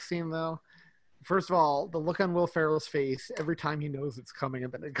the Box scene, though. First of all, the look on Will Ferrell's face every time he knows it's coming,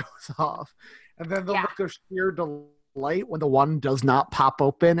 and then it goes off, and then the look of sheer delight when the one does not pop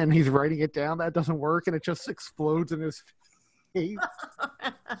open and he's writing it down. That doesn't work, and it just explodes in his face.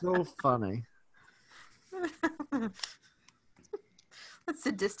 So funny. That's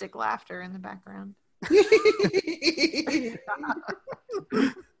sadistic laughter in the background.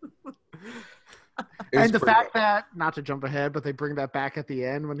 And the fact that, not to jump ahead, but they bring that back at the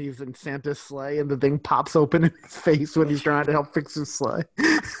end when he's in Santa's sleigh and the thing pops open in his face when he's trying to help fix his sleigh.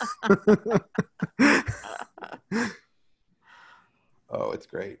 Oh, it's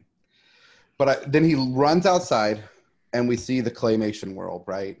great. But then he runs outside and we see the claymation world,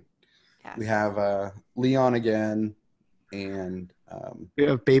 right? Yes. We have Leon again, and we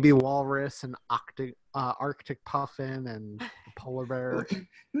have Baby Walrus and Arctic Puffin and Polar Bear.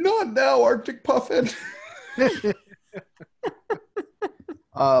 Not now, Arctic Puffin.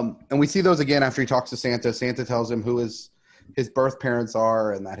 And we see those again after he talks to Santa. Santa tells him who his birth parents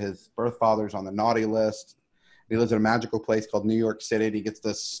are and that his birth father's on the naughty list. He lives in a magical place called New York City. And he gets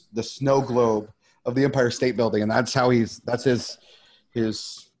the snow globe of the Empire State Building, and that's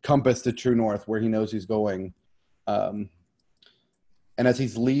his compass to true north, where he knows he's going. And as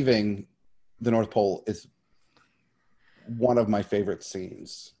he's leaving the North Pole is one of my favorite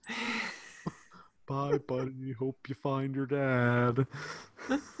scenes. Bye, buddy. Hope you find your dad.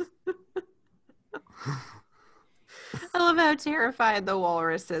 I love how terrified the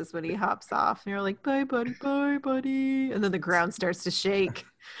walrus is when he hops off. And you're like, bye, buddy, bye, buddy. And then the ground starts to shake.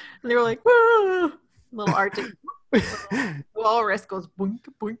 And they're like, whoa. Little Arctic walrus goes boink,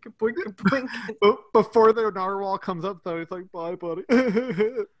 boink, boink, boink. Before the narwhal comes up, though, he's like, bye, buddy.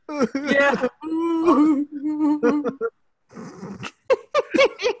 Yeah.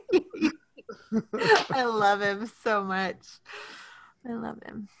 I love him so much. I love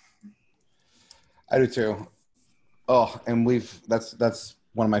him. I do too. Oh, and that's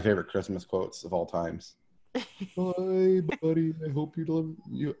one of my favorite Christmas quotes of all times. Bye, buddy. I hope you love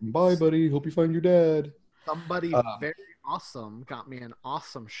you. Bye, buddy. Hope you find your dad. Somebody very awesome got me an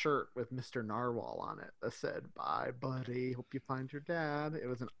awesome shirt with Mr. Narwhal on it that said, bye, buddy. Hope you find your dad. It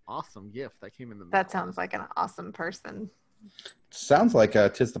was an awesome gift that came in the mail. That sounds like an awesome person. Sounds like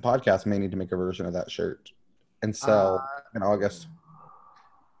Tis the Podcast may need to make a version of that shirt and sell in August.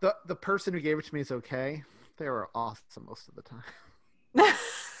 The person who gave it to me is okay. They were awesome most of the time.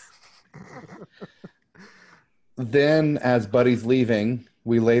 Then, as Buddy's leaving,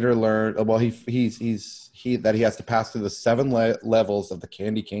 we later learn. Well, he has to pass through the 7 levels of the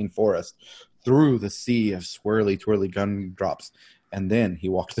candy cane forest, through the sea of swirly, twirly gumdrops, and then he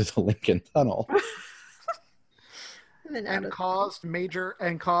walked through the Lincoln Tunnel. And caused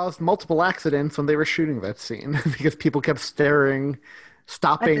multiple accidents when they were shooting that scene because people kept stopping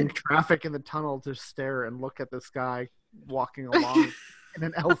traffic in the tunnel to stare and look at this guy walking along in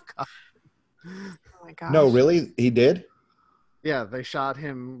an elf costume. Oh my gosh. No, really? He did? Yeah, they shot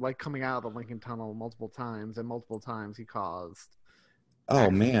him like coming out of the Lincoln Tunnel multiple times, and multiple times he caused.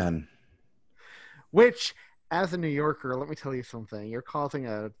 Oh, man. Which, as a New Yorker, let me tell you something. You're causing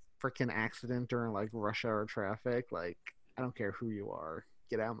a freaking accident during like rush hour traffic. Like, I don't care who you are.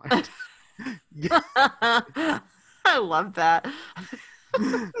 Get out of my I love that.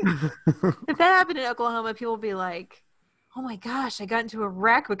 If that happened in Oklahoma, people would be like, oh my gosh, I got into a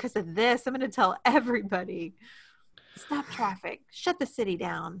wreck because of this. I'm going to tell everybody. Stop traffic. Shut the city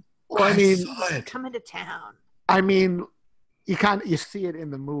down. Well, I mean, come into town. I mean, you see it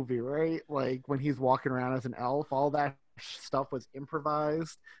in the movie, right? Like when he's walking around as an elf, all that stuff was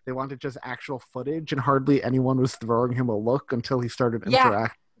improvised. They wanted just actual footage, and hardly anyone was throwing him a look until he started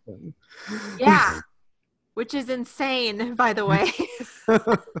interacting. Yeah. Which is insane, by the way.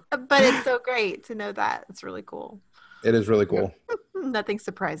 But it's so great to know that. It's really cool. It is really cool. Nothing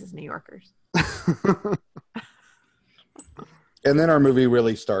surprises New Yorkers. And then our movie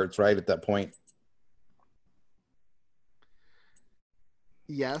really starts, right, at that point.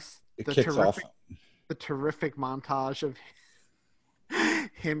 Yes. It kicks off. The terrific montage of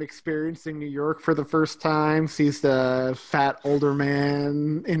him experiencing New York for the first time, sees the fat older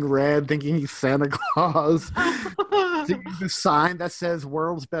man in red thinking he's Santa Claus, seeing the sign that says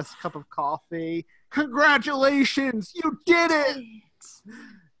world's best cup of coffee. Congratulations, you did it!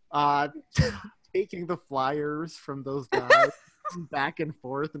 Taking the flyers from those guys back and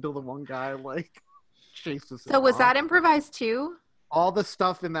forth until the one guy chases him. So was off. that improvised too? All the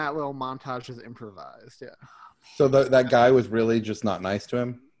stuff in that little montage is improvised, yeah. So that guy was really just not nice to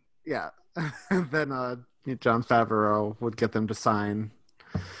him? Yeah. And then Jon Favreau would get them to sign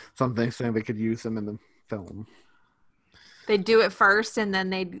something saying they could use him in the film. They'd do it first and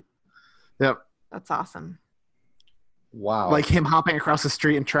then they'd... Yep. That's awesome. Wow. Like him hopping across the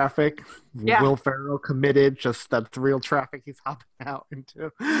street in traffic. Yeah. Will Ferrell committed, just that's real traffic he's hopping out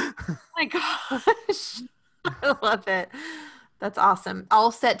into. Oh my gosh. I love it. That's awesome.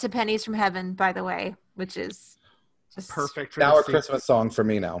 All set to Pennies from Heaven, by the way, which is just perfect. Now a Christmas song for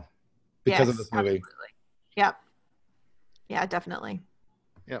me now because of this movie. Absolutely. Yep. Yeah, definitely.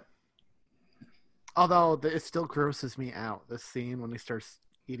 Yep. Although it still grosses me out, this scene when he starts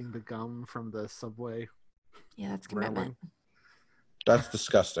eating the gum from the subway. Yeah, that's commitment. That's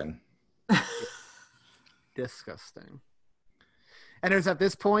disgusting. Disgusting. And it was at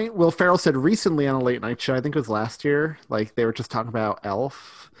this point, Will Ferrell said recently on a late night show, I think it was last year, they were just talking about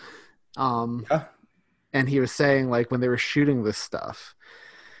Elf. Yeah. And he was saying, when they were shooting this stuff,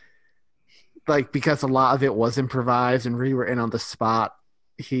 because a lot of it was improvised and we were in on the spot,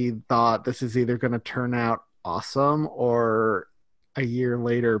 he thought this is either going to turn out awesome or a year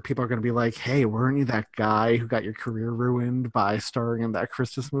later, people are going to be like, hey, weren't you that guy who got your career ruined by starring in that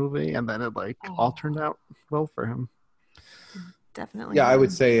Christmas movie? And then it all turned out well for him. Definitely. Yeah, I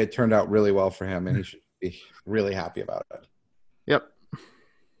would say it turned out really well for him, and he should be really happy about it. Yep.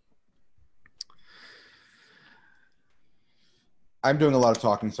 I'm doing a lot of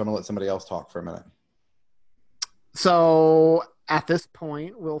talking, so I'm going to let somebody else talk for a minute. So at this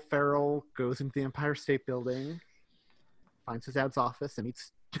point, Will Ferrell goes into the Empire State Building, finds his dad's office, and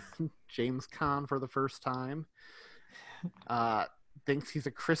meets James Caan for the first time. Thinks he's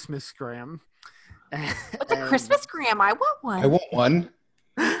a Christmas gram. What's a Christmas gram? I want one. I want one.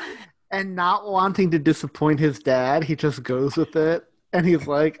 And not wanting to disappoint his dad, he just goes with it. And he's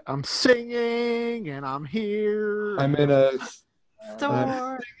like, I'm singing, and I'm here. I'm in a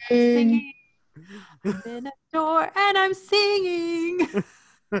store. Singing. I'm in a store, and I'm singing.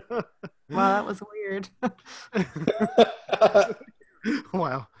 Wow, that was weird.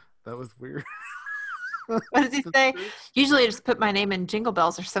 Wow, that was weird. What does he say? Usually I just put my name in Jingle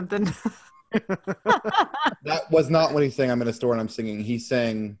Bells or something. That was not what he's saying. I'm in a store and I'm singing. He's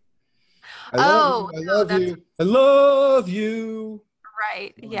saying, I love you. I love you.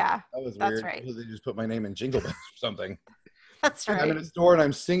 Right. Yeah. That was that's weird. Right. They just put my name in Jingle Bells or something. That's right. I'm in a store and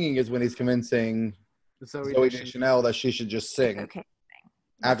I'm singing is when he's convincing Zoe Deschanel that she should just sing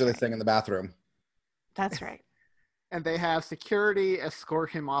after they sing in the bathroom. That's right. And they have security escort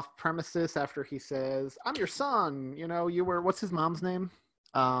him off premises after he says, I'm your son. You were, what's his mom's name?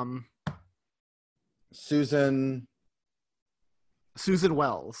 Susan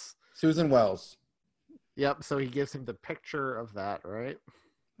Wells. Susan Wells. Yep. So he gives him the picture of that, right?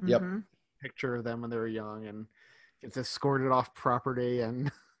 Yep. Mm-hmm. Picture of them when they were young, and gets escorted off property, and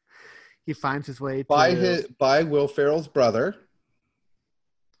he finds his way to by Will Ferrell's brother.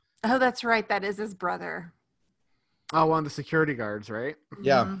 Oh, that's right. That is his brother. Oh, one of the security guards, right?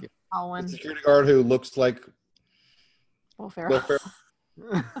 Yeah. Mm-hmm. Colin. The security guard who looks like Will Ferrell.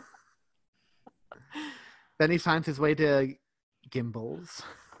 Then he finds his way to Gimbals,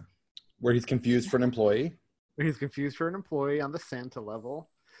 where he's confused for an employee. on the Santa level.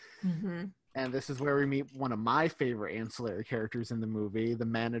 Mm-hmm. And this is where we meet one of my favorite ancillary characters in the movie, the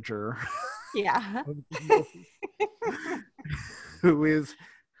manager. Yeah. Who is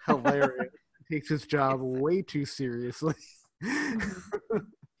hilarious. Takes his job way too seriously.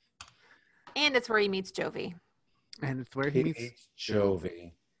 And it's where he meets Jovi. And it's where he meets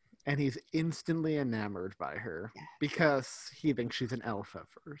Jovi. And he's instantly enamored by her because he thinks she's an elf at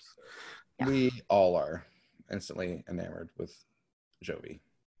first. Yeah. We all are. instantly enamored with Jovi.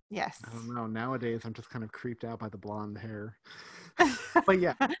 Yes. I don't know. Nowadays, I'm just kind of creeped out by the blonde hair. But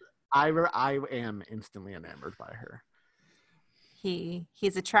yeah, I am instantly enamored by her.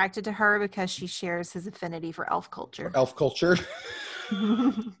 He's attracted to her because she shares his affinity for elf culture. Elf culture.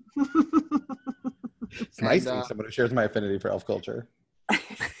 It's nice to meet someone who shares my affinity for elf culture.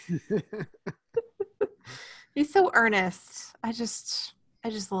 He's so earnest. I just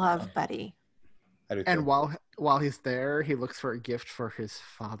love Buddy. I do too. And while he's there, he looks for a gift for his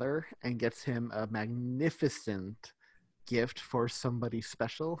father and gets him a magnificent gift for somebody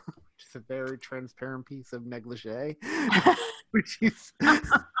special, which is a very transparent piece of negligee, which he sends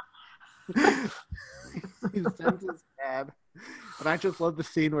his dad. And I just love the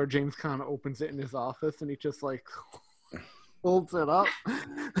scene where James Caan opens it in his office and he just like holds it up.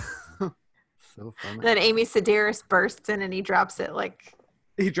 So funny. Then Amy Sedaris bursts in and he drops it like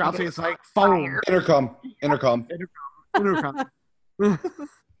he drops it. It's like phone. Intercom.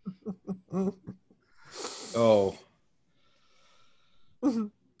 Oh.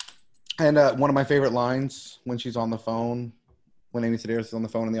 And one of my favorite lines when she's on the phone, when Amy Sedaris is on the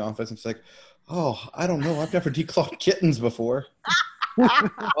phone in the office, and she's like, "Oh, I don't know. I've never declawed kittens before."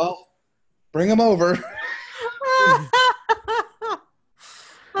 Well, bring them over.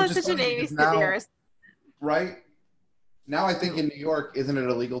 That's such an Amy Sedaris. Right? Now I think in New York, isn't it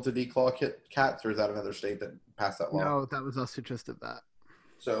illegal to declaw cats, or is that another state that passed that law? No, that was us who just did that.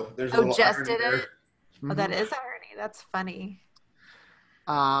 So there's a little just irony did there. it? Oh, that is irony. That's funny.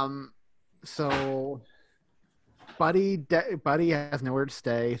 So Buddy has nowhere to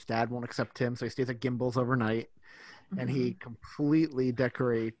stay. His dad won't accept him, so he stays at Gimbel's overnight, and he completely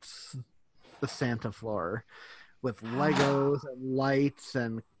decorates the Santa floor with Legos and lights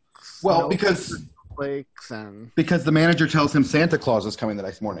and because the manager tells him Santa Claus is coming the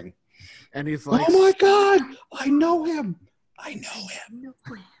next morning, and he's like, "Oh my God, I know him!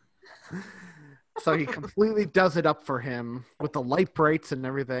 So he completely does it up for him with the light brights and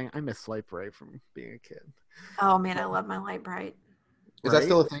everything. I miss Light Bright from being a kid. Oh man, I love my Light Bright. Is that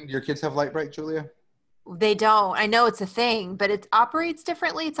still a thing? Do your kids have Light Bright, Julia? They don't. I know it's a thing, but it operates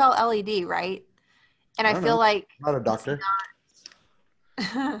differently. It's all LED, right? And I feel like I'm not a doctor.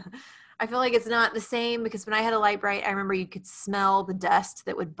 I feel like it's not the same because when I had a Light Bright, I remember you could smell the dust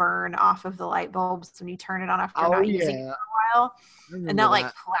that would burn off of the light bulbs when you turn it on after not using it for a while. And that like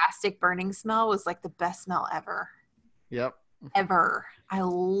plastic burning smell was like the best smell ever. Yep. Ever. I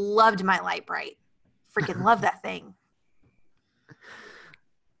loved my Light Bright. Freaking love that thing.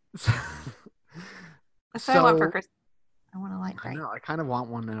 That's what I want for Christmas. I want a Light Bright. I know. I kind of want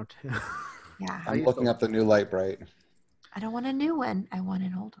one now too. Yeah. I'm looking up the new Light Bright. I don't want a new one. I want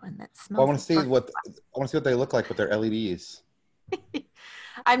an old one that smells. Well, I want to see what they look like with their LEDs.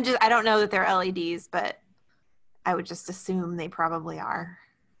 I don't know that they're LEDs, but I would just assume they probably are.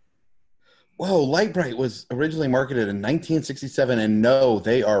 Whoa, Light Bright was originally marketed in 1967, and no,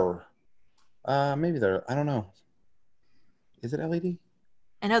 they are. Maybe they're. I don't know. Is it LED?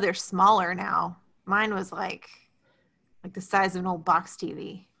 I know they're smaller now. Mine was like the size of an old box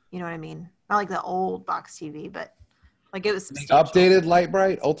TV. You know what I mean? Not like the old box TV, but like it was substantial. The updated Light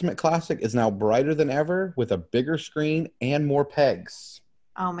Bright Ultimate Classic is now brighter than ever with a bigger screen and more pegs.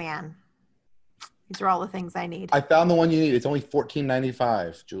 Oh man, these are all the things I need. I found the one you need. It's only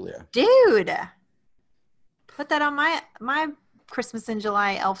 $14.95, Julia. Dude, put that on my Christmas in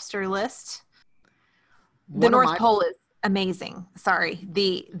July Elfster list. The North Pole is amazing. Sorry,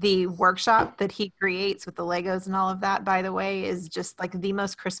 the workshop that he creates with the Legos and all of that, by the way, is just like the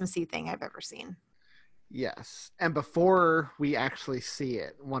most Christmassy thing I've ever seen. Yes. And before we actually see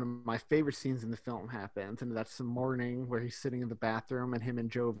it, one of my favorite scenes in the film happens, and that's the morning where he's sitting in the bathroom and him and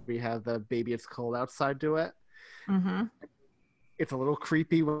Jovi have the Baby It's Cold Outside duet. Mm-hmm. It's a little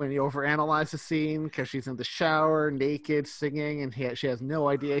creepy when you overanalyze the scene because she's in the shower, naked, singing, and she has no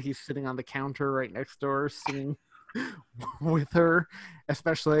idea he's sitting on the counter right next door singing with her,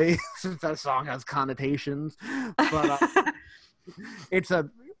 especially since that song has connotations. But it's a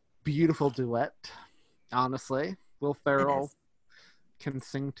beautiful duet. Honestly, Will Ferrell can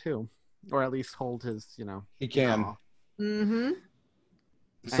sing too, or at least hold his, He can. Mm-hmm.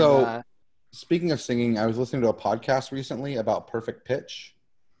 So, speaking of singing, I was listening to a podcast recently about perfect pitch.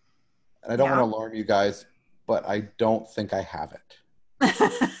 And I don't want to alarm you guys, but I don't think I have it.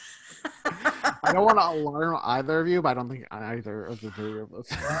 I don't want to alarm either of you, but I don't think either of the three of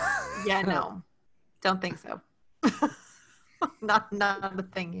us. Yeah, no. Don't think so. Not a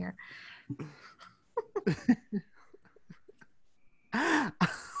thing here.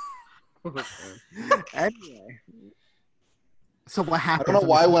 Anyway, so what happened? I don't know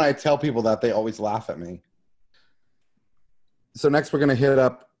why when I tell people that they always laugh at me. So next we're going to hit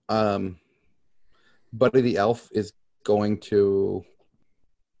up Buddy the Elf is going to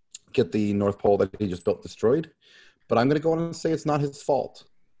get the North Pole that he just built destroyed. But I'm going to go on and say it's not his fault.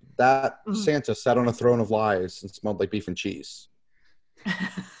 That Santa sat on a throne of lies and smelled like beef and cheese.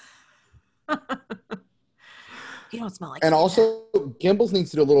 You don't smell like And Santa. also, Gimbals needs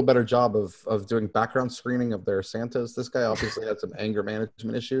to do a little better job of doing background screening of their Santas. This guy obviously had some anger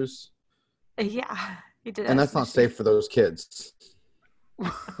management issues. Yeah, he did. And that's not safe for those kids.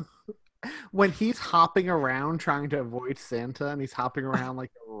 When he's hopping around trying to avoid Santa and he's hopping around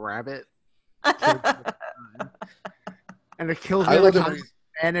like a rabbit. And it kills me every time his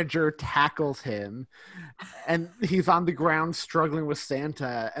manager tackles him and he's on the ground struggling with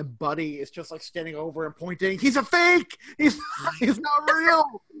Santa and Buddy is just like standing over and pointing, he's a fake! He's not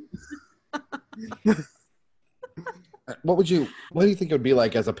real! What do you think it would be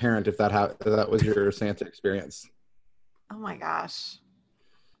like as a parent if that was your Santa experience? Oh my gosh.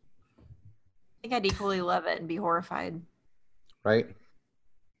 I think I'd equally love it and be horrified. Right?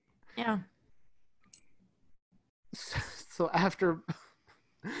 Yeah. So after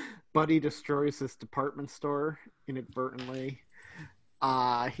Buddy destroys this department store inadvertently,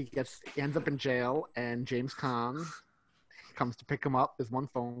 he ends up in jail, and James Caan comes to pick him up. There's one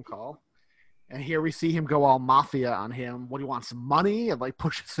phone call. And here we see him go all mafia on him. What do you want, some money? And like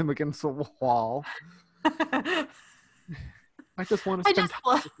pushes him against the wall. I just want to spend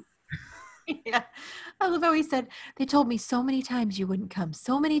time. Yeah. I love how he said, they told me so many times you wouldn't come.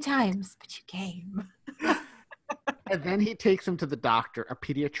 So many times, but you came. And then he takes him to the doctor, a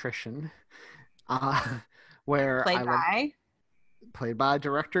pediatrician, where played by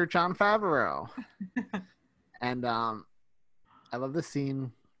director Jon Favreau. And I love the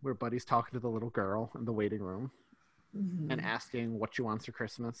scene where Buddy's talking to the little girl in the waiting room and asking what she wants for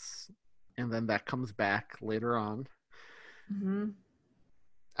Christmas. And then that comes back later on. Mm-hmm.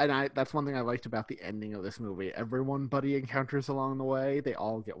 And that's one thing I liked about the ending of this movie. Everyone Buddy encounters along the way, they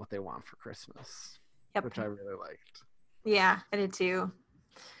all get what they want for Christmas. Yep. Which I really liked. Yeah, I did too.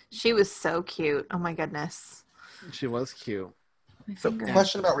 She was so cute. Oh my goodness. She was cute. So,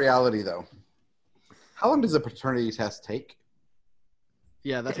 question about reality though. How long does a paternity test take?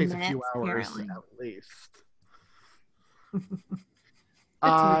 Yeah, that takes a few hours at least.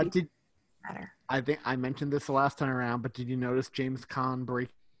 I think I mentioned this the last time around, but did you notice James Caan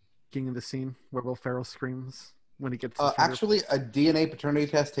breaking in the scene where Will Ferrell screams when he gets actually a DNA paternity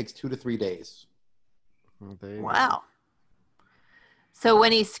test takes 2 to 3 days. Wow. So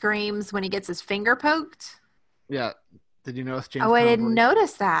when he screams when he gets his finger poked? Yeah. Did you notice James Caan? I didn't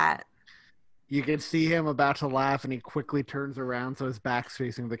notice that. You can see him about to laugh and he quickly turns around so his back's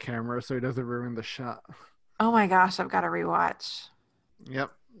facing the camera so he doesn't ruin the shot. Oh my gosh, I've got to rewatch.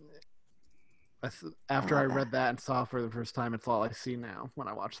 Yep. After I read that and saw it for the first time, it's all I see now when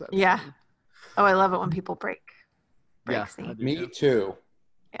I watch that. Yeah. Scene. Oh, I love it when people break yeah, scenes. Me too.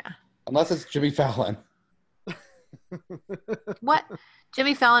 Yeah. Unless it's Jimmy Fallon. What?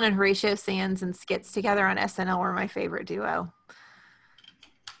 Jimmy Fallon and Horatio Sands and skits together on SNL were my favorite duo.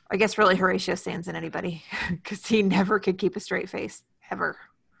 I guess really Horatio Sands and anybody, because he never could keep a straight face, ever.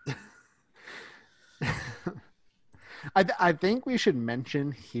 I think we should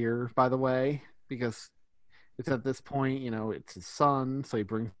mention here, by the way, because it's at this point, it's his son, so he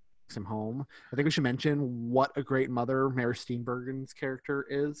brings him home. I think we should mention what a great mother Mary Steenburgen's character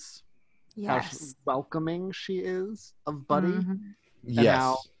is. Yes. How welcoming she is of Buddy. Mm-hmm. Yes.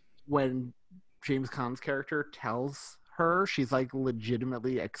 How when James Caan's character tells her, she's like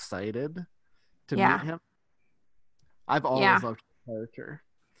legitimately excited to meet him. I've always loved her character.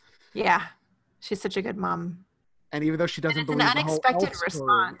 Yeah. She's such a good mom. And even though she doesn't believe an unexpected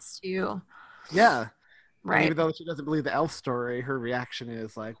response too. Yeah. Right. And even though she doesn't believe the elf story, her reaction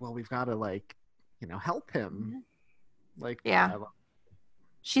is like, well, we've got to help him. Yeah.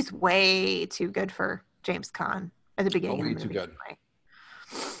 She's way too good for James Caan at the beginning of the movie. Way too good.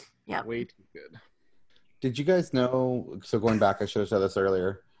 Yeah. Way too good. Did you guys know, so going back, I should have said this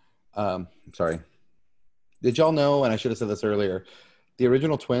earlier. Sorry. Did y'all know, and I should have said this earlier, the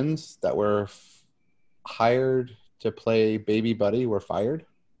original twins that were hired to play Baby Buddy were fired?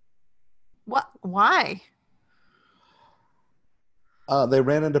 What? Why? They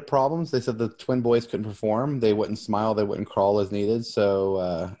ran into problems. They said the twin boys couldn't perform. They wouldn't smile. They wouldn't crawl as needed.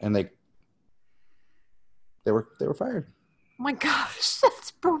 So, and they were fired. Oh my gosh,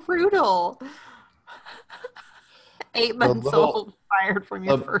 that's brutal. 8 months old, fired from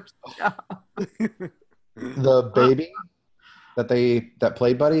your first job. The baby that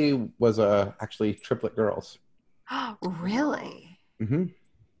played Buddy was actually triplet girls. Really? Mm-hmm.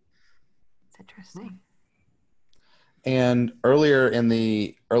 That's interesting. And earlier in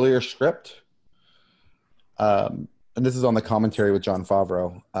the script, and this is on the commentary with Jon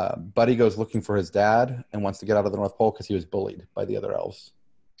Favreau, Buddy goes looking for his dad and wants to get out of the North Pole because he was bullied by the other elves.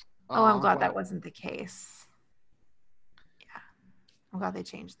 Oh, I'm glad that wasn't the case. Yeah. I'm glad they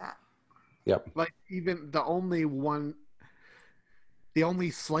changed that. Yep. Like, even the only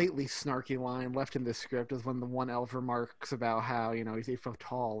slightly snarky line left in this script is when the one elf remarks about how, he's 8 foot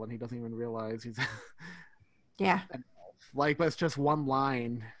tall and he doesn't even realize he's yeah. an elf. Like, but it's just one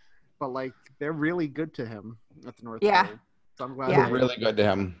line. But, like, they're really good to him at the North Yeah. Pole. So I'm glad They're really good to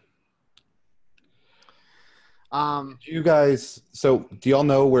him. Do y'all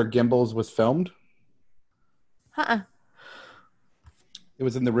know where Gimbals was filmed? It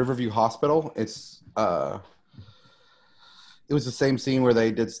was in the Riverview Hospital. It was the same scene where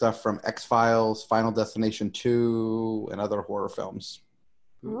they did stuff from X-Files, Final Destination 2, and other horror films.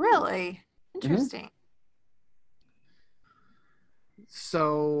 Really? Interesting.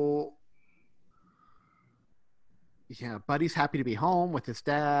 So, yeah, Buddy's happy to be home with his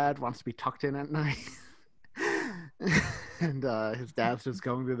dad, wants to be tucked in at night. And his dad's just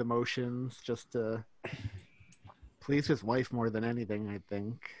going through the motions just to please his wife more than anything, I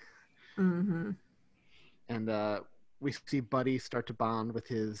think. Mm-hmm. And we see Buddy start to bond with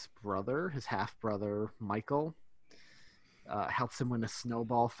his brother, his half-brother, Michael. Helps him win a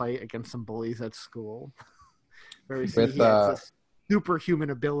snowball fight against some bullies at school. Where we see he has this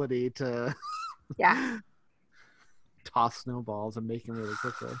superhuman ability to toss snowballs and make them really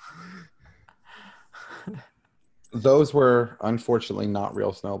quickly. Those were unfortunately not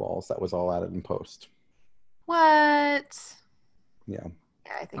real snowballs. That was all added in post. What? Yeah.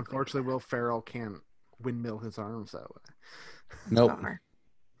 I think unfortunately, Will Ferrell can't windmill his arms that way. Nope. Bummer.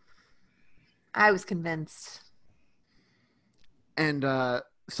 I was convinced. And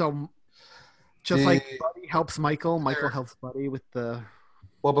so, just like Buddy helps Michael, Michael helps Buddy with the...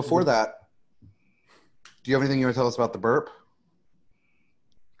 Well, before that, do you have anything you want to tell us about the burp?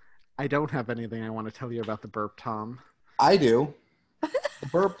 I don't have anything I want to tell you about the burp, Tom. I do. The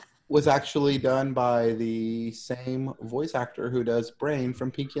burp was actually done by the same voice actor who does Brain from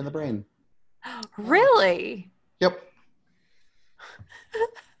Pinky and the Brain. Really? Yep.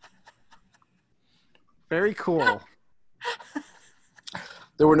 Very cool.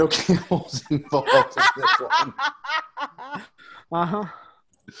 There were no camels involved in this one. Uh-huh.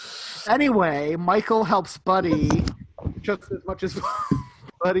 Anyway, Michael helps Buddy just as much as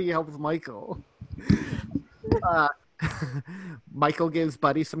Buddy helps Michael. Michael gives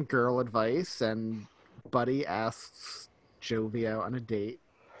Buddy some girl advice, and Buddy asks Jovi out on a date.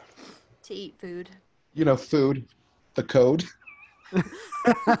 To eat food. You know, food. The code.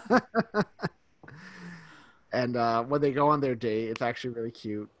 And when they go on their date, it's actually really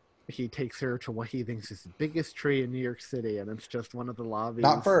cute. He takes her to what he thinks is the biggest tree in New York City, and it's just one of the lobbies.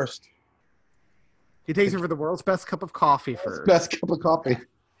 Not first. He takes her for the world's best cup of coffee first. Best cup of coffee.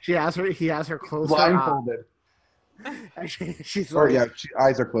 He has her close blindfolded. She's like,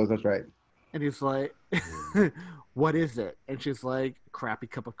 eyes are closed. That's right. And he's like, "What is it?" And she's like, "Crappy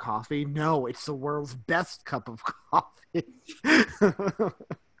cup of coffee." No, it's the world's best cup of coffee.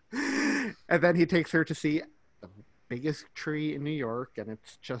 And then he takes her to see the biggest tree in New York, and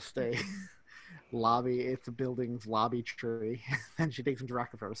it's just a lobby. It's a building's lobby tree. And she takes him to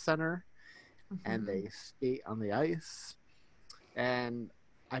Rockefeller Center, and they skate on the ice. And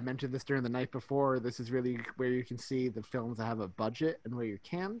I mentioned this during the night before. This is really where you can see the films that have a budget and where you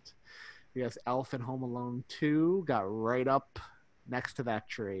can't. Because Elf and Home Alone 2 got right up next to that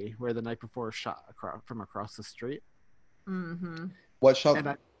tree where the night before shot from across the street. Mm-hmm. What shot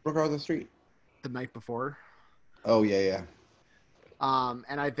across the street? The night before. Oh, yeah.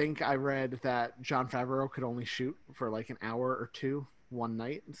 And I think I read that Jon Favreau could only shoot for like an hour or two one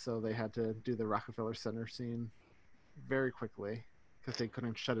night. So they had to do the Rockefeller Center scene very quickly because they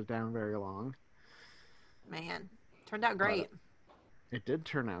couldn't shut it down very long. Man, turned out great. It did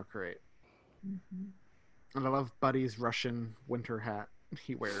turn out great. Mm-hmm. And I love Buddy's Russian winter hat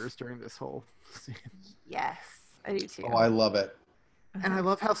he wears during this whole scene. Yes, I do too. Oh, I love it. And I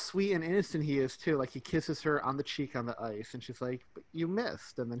love how sweet and innocent he is too. Like he kisses her on the cheek on the ice, and she's like, "But you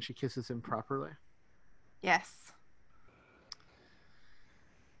missed," and then she kisses him properly. Yes.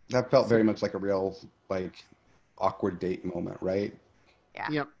 That felt very much like a real, like, awkward date moment, right? Yeah.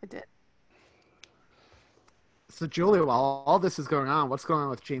 Yep. It did. So, Julia, while all this is going on, what's going on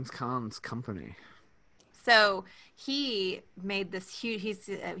with James Caan's company? So he made this huge.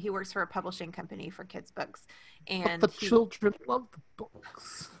 He works for a publishing company for kids' books, and but the children love the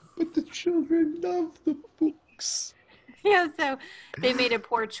books. But the children love the books. Yeah, so they made a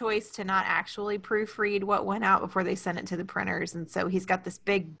poor choice to not actually proofread what went out before they sent it to the printers. And so he's got this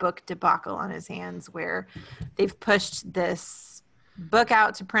big book debacle on his hands where they've pushed this book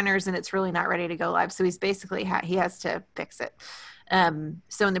out to printers and it's really not ready to go live. So he's basically, he has to fix it.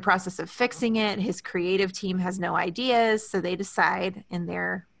 So in the process of fixing it, his creative team has no ideas. So they decide in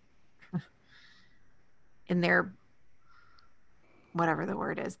their whatever the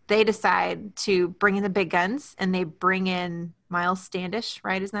word is, they decide to bring in the big guns and they bring in Miles Standish,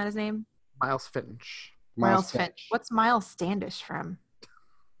 right? Isn't that his name? Miles Finch. Miles Finch. What's Miles Standish from?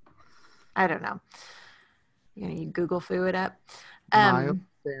 I don't know. You Google foo it up. Miles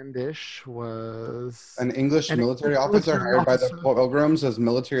Standish was an English military officer hired by the Pilgrims as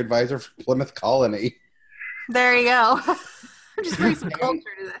military advisor for Plymouth Colony. There you go. Just bring some culture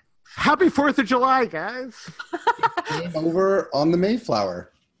to this. Happy 4th of July, guys. He came over on the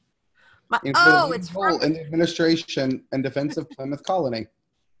Mayflower. It's from in the administration and defense of Plymouth Colony.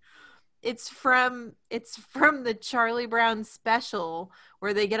 It's from the Charlie Brown special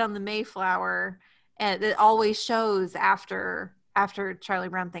where they get on the Mayflower, and it always shows after Charlie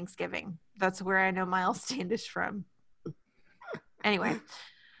Brown Thanksgiving. That's where I know Miles Standish from. Anyway,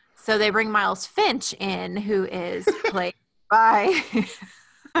 so they bring Miles Finch in, who is played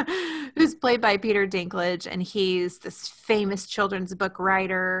by Peter Dinklage, and he's this famous children's book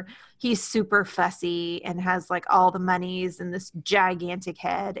writer. He's super fussy and has like all the monies and this gigantic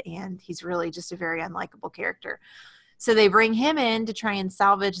head, and he's really just a very unlikable character. So they bring him in to try and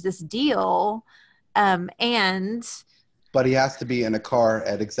salvage this deal, but he has to be in a car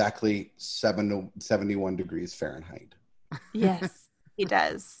at exactly 71 degrees Fahrenheit. Yes, he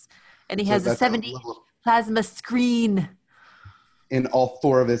does. And he has a 70 plasma screen in all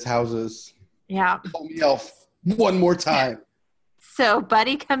 4 of his houses. Yeah. Call me elf one more time. So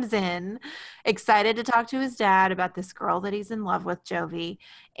Buddy comes in, excited to talk to his dad about this girl that he's in love with, Jovi.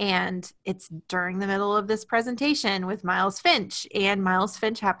 And it's during the middle of this presentation with Miles Finch. And Miles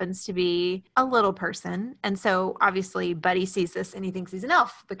Finch happens to be a little person. And so obviously Buddy sees this and he thinks he's an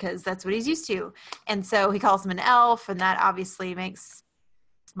elf because that's what he's used to. And so he calls him an elf, and that obviously makes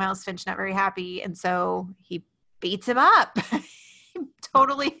Miles Finch not very happy. And so he beats him up. He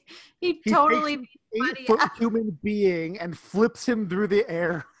totally takes an 8-foot human being and flips him through the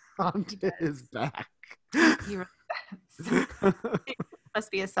air onto his back. He really does. He must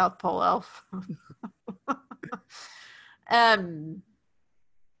be a South Pole elf.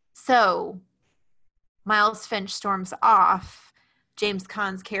 So Miles Finch storms off. James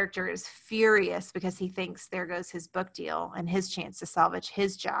Caan's character is furious because he thinks there goes his book deal and his chance to salvage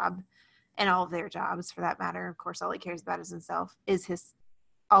his job and all of their jobs for that matter. Of course, all he cares about is himself,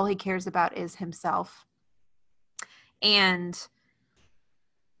 all he cares about is himself. And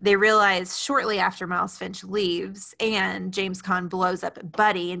they realize shortly after Miles Finch leaves and James Caan blows up at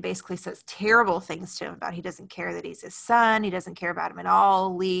Buddy and basically says terrible things to him about he doesn't care that he's his son. He doesn't care about him at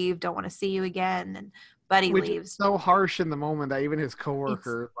all. Leave. Don't want to see you again. And Buddy leaves. Is so harsh in the moment that even his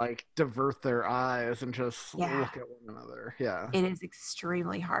coworkers divert their eyes and just look at one another. Yeah. It is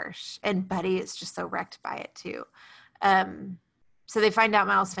extremely harsh. And Buddy is just so wrecked by it too. So they find out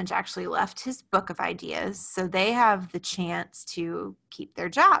Miles Finch actually left his book of ideas. So they have the chance to keep their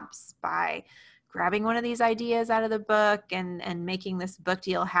jobs by grabbing one of these ideas out of the book and making this book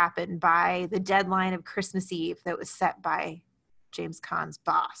deal happen by the deadline of Christmas Eve that was set by James Caan's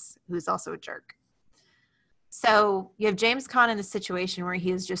boss, who's also a jerk. So you have James Caan in a situation where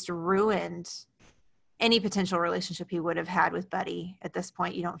he has just ruined any potential relationship he would have had with Buddy. At this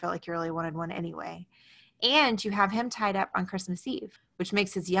point, you don't feel like you really wanted one anyway. And you have him tied up on Christmas Eve, which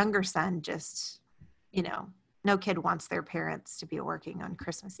makes his younger son just, no kid wants their parents to be working on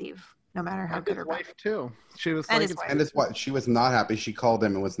Christmas Eve, no matter how good or bad. His wife, too. She was and his wife. She was not happy. She called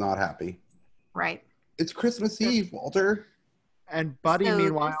him and was not happy. Right. It's Christmas Eve, Walter. And Buddy,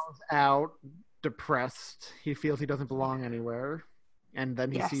 meanwhile, is out, depressed. He feels he doesn't belong anywhere. And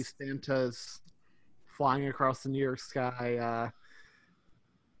then he sees Santa's flying across the New York sky,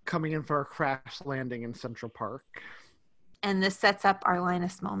 coming in for a crash landing in Central Park. And this sets up our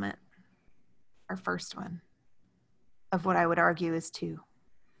Linus moment, our first one, of what I would argue is 2.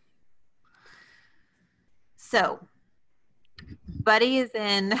 So, Buddy is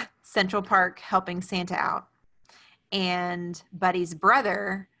in Central Park helping Santa out. And Buddy's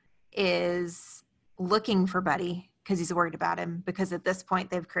brother is looking for Buddy because he's worried about him, because at this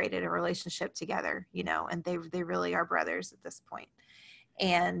point they've created a relationship together, and they really are brothers at this point.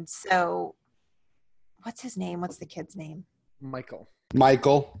 And so, what's his name? What's the kid's name? Michael.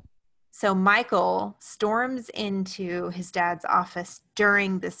 So Michael storms into his dad's office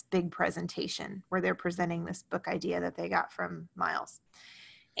during this big presentation where they're presenting this book idea that they got from Miles.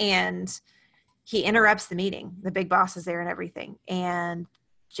 And he interrupts the meeting. The big boss is there and everything. And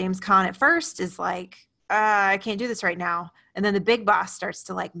James Caan at first is like, I can't do this right now. And then the big boss starts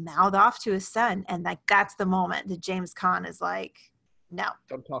to like mouth off to his son. And like, that's the moment that James Caan is like, no,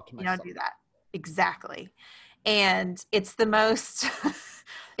 Don't talk to my you don't son. do that. Exactly. And it's the most,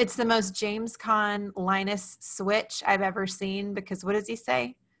 it's the most James Caan Linus switch I've ever seen, because what does he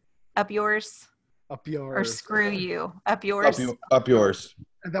say? Up yours? Up yours. Or screw you. Up yours. Up yours.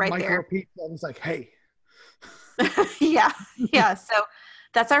 And then right Michael there. repeats that and he's like, hey. Yeah. So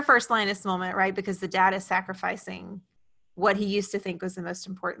that's our first Linus moment, right? Because the dad is sacrificing what he used to think was the most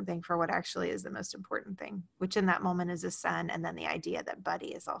important thing for what actually is the most important thing, which in that moment is his son. And then the idea that Buddy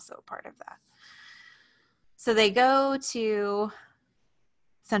is also a part of that. So they go to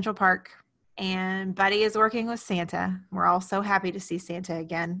Central Park and Buddy is working with Santa. We're all so happy to see Santa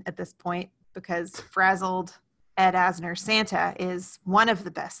again at this point, because frazzled Ed Asner Santa is one of the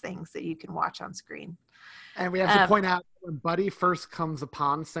best things that you can watch on screen. And we have to point out when Buddy first comes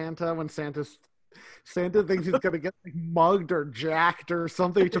upon Santa, when Santa thinks he's going to get like, mugged or jacked or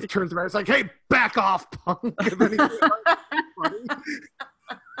something, he just turns around. It's like, hey, back off, punk. And then he's like,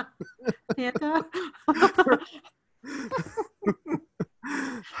 Santa.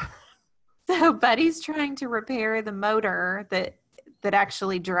 So Buddy's trying to repair the motor that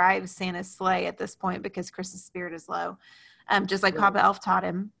actually drives Santa's sleigh at this point, because Christmas spirit is low, just like Papa Elf taught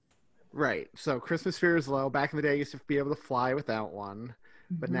him. Right. So Christmas spirit is low. Back in the day, he used to be able to fly without one,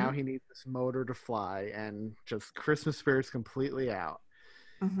 but now he needs this motor to fly, and just Christmas spirit's completely out.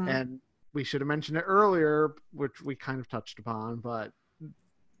 And we should have mentioned it earlier, which we kind of touched upon, but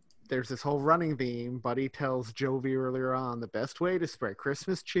there's this whole running theme. Buddy tells Jovi earlier on, the best way to spread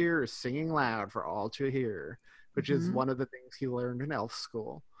Christmas cheer is singing loud for all to hear, which is one of the things he learned in elf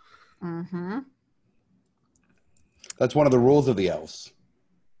school. That's one of the rules of the elves.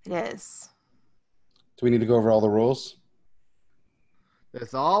 It is. Do we need to go over all the rules?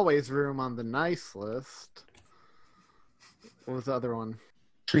 There's always room on the nice list. What was the other one?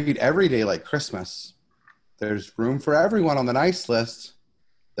 Treat every day like Christmas. There's room for everyone on the nice list.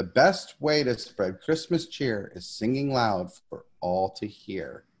 The best way to spread Christmas cheer is singing loud for all to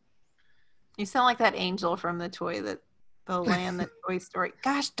hear. You sound like that angel from the Toy Story.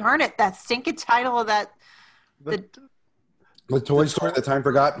 Gosh darn it, that stinking title of that. The Toy Story that time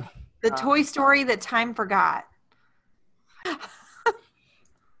forgot? The Toy Story that time forgot.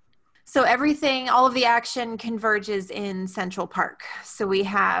 So everything, all of the action converges in Central Park. So we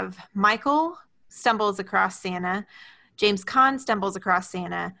have Michael stumbles across Santa. James Caan stumbles across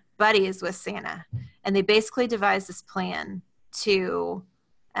Santa. Buddy is with Santa. And they basically devise this plan to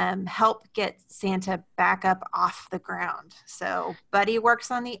help get Santa back up off the ground. So Buddy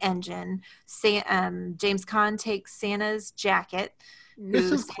works on the engine. James Caan takes Santa's jacket.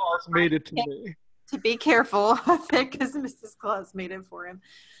 Mrs. Claus made it to me. To be careful with it, because Mrs. Claus made it for him.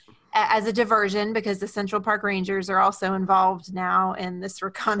 As a diversion, because the Central Park Rangers are also involved now in this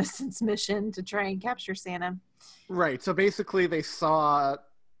reconnaissance mission to try and capture Santa. Right. So basically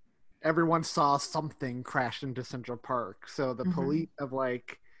everyone saw something crash into Central Park. So the police have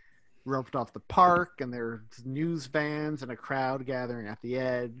roped off the park, and there's news vans and a crowd gathering at the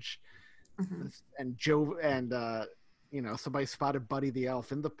edge. And somebody spotted Buddy the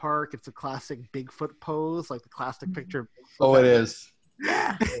Elf in the park. It's a classic Bigfoot pose, like the classic picture of Bigfoot. Oh, it is.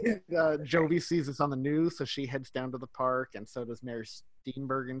 Yeah. Jovi sees this on the news, so she heads down to the park, and so does Mary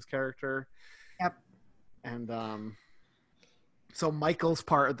Steenburgen's character. Yep. And so Michael's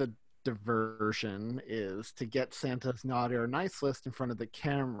part of the diversion is to get Santa's naughty or nice list in front of the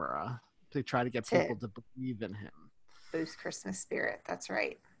camera to try to get people to believe in him. Boost Christmas spirit. That's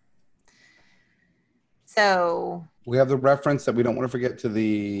right. So we have the reference that we don't want to forget to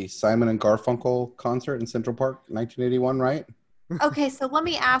the Simon and Garfunkel concert in Central Park, 1981, right? Okay, so let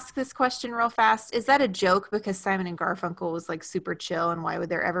me ask this question real fast. Is that a joke because Simon and Garfunkel was like super chill, and why would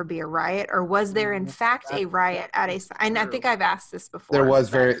there ever be a riot? Or was there in fact a riot at a? And I think I've asked this before. There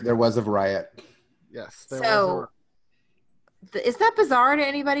was a riot. Yes. Is that bizarre to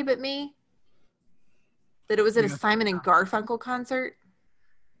anybody but me? That it was at a Simon and Garfunkel concert?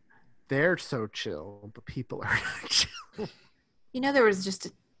 They're so chill, but people are not chill. There was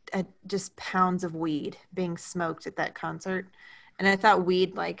just pounds of weed being smoked at that concert. And I thought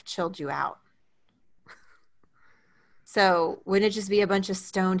weed chilled you out. So wouldn't it just be a bunch of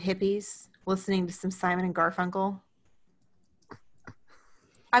stoned hippies listening to some Simon and Garfunkel?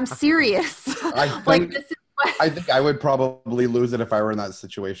 I'm serious. This is I think I would probably lose it if I were in that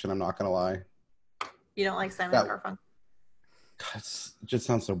situation. I'm not gonna lie. You don't like Simon Garfunkel? God, it just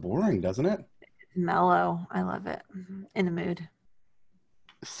sounds so boring, doesn't it? It's mellow. I love it. In the mood.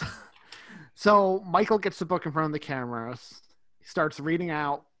 So Michael gets the book in front of the cameras. He starts reading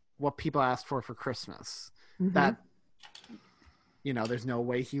out what people asked for Christmas. Mm-hmm. That, there's no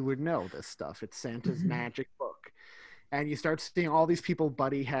way he would know this stuff. It's Santa's magic book. And you start seeing all these people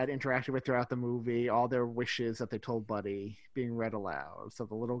Buddy had interacted with throughout the movie, all their wishes that they told Buddy being read aloud. So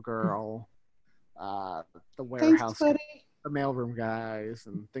the little girl, the warehouse, the mailroom guys,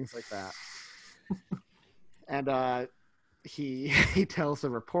 and things like that. And he tells the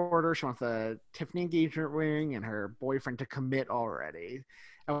reporter she wants a Tiffany engagement ring and her boyfriend to commit already.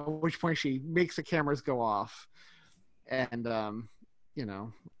 At which point she makes the cameras go off, and they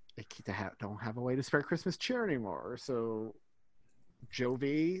don't have a way to spread Christmas cheer anymore. So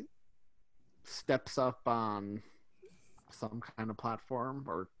Jovi steps up on some kind of platform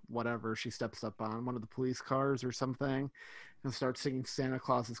or whatever. She steps up on one of the police cars or something and starts singing Santa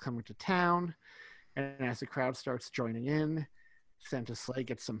Claus is Coming to Town. And as the crowd starts joining in, Santa's sleigh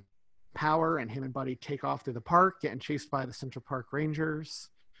gets some power and him and Buddy take off through the park, getting chased by the Central Park Rangers.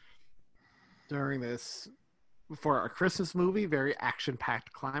 During this, for a Christmas movie, very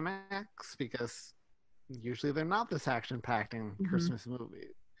action-packed climax, because usually they're not this action-packed in Christmas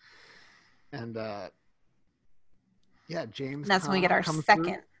movies. And James. That's when we get our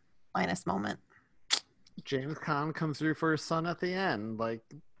second Linus moment. James Caan comes through for his son at the end. Like,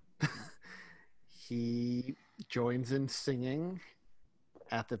 he joins in singing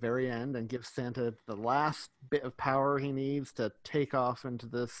at the very end and gives Santa the last bit of power he needs to take off into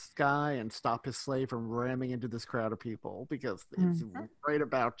the sky and stop his sleigh from ramming into this crowd of people, because it's right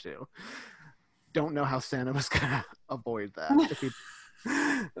about to. Don't know how Santa was going to avoid that.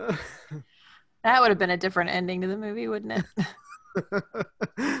 That would have been a different ending to the movie, wouldn't it?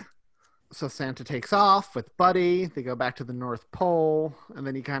 So Santa takes off with Buddy. They go back to the North Pole, and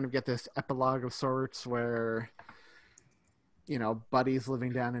then you kind of get this epilogue of sorts where, Buddy's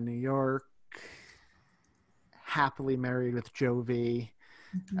living down in New York, happily married with Jovi.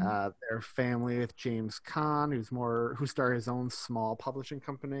 Their family with James Caan, who started his own small publishing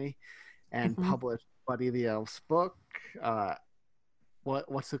company and published Buddy the Elf's book.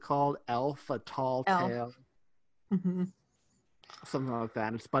 What's it called? Elf, A Tall Tale. Something like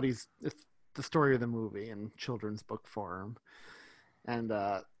that. It's the story of the movie in children's book form. And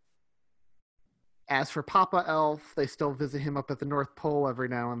as for Papa Elf, they still visit him up at the North Pole every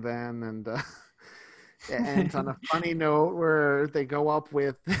now and then. And it ends on a funny note where they go up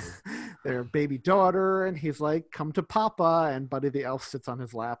with their baby daughter, and he's like, "Come to Papa," and Buddy the Elf sits on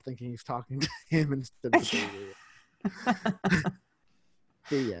his lap thinking he's talking to him instead of the baby.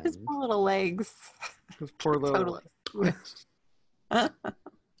 The end. His poor little legs. His poor little legs. And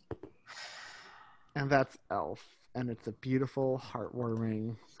that's Elf. And it's a beautiful,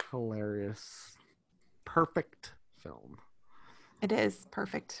 heartwarming, hilarious, perfect film. It is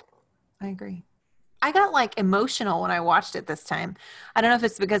perfect. I agree. I got emotional when I watched it this time. I don't know if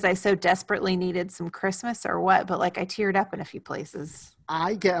it's because I so desperately needed some Christmas or what, but I teared up in a few places.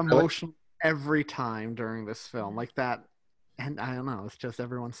 I get emotional every time during this film. Like that. And I don't know, it's just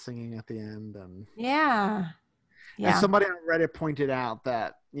everyone singing at the end. And yeah. And somebody on Reddit pointed out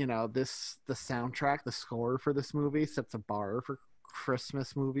that, the soundtrack, the score for this movie sets a bar for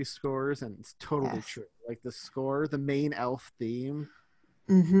Christmas movie scores, and it's totally true. Like the score, the main elf theme.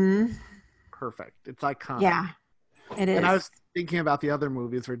 Perfect. It's iconic. Yeah, it is. And I was thinking about the other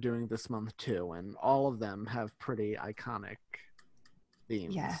movies we're doing this month too, and all of them have pretty iconic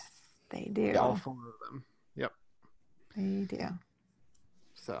themes. Yes, they do. All four of them. Yep. They do.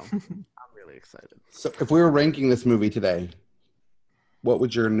 So I'm really excited. So if we were ranking this movie today, what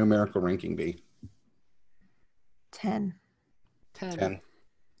would your numerical ranking be? 10. 10.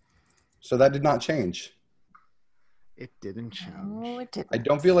 So that did not change. It didn't change. No, it didn't. I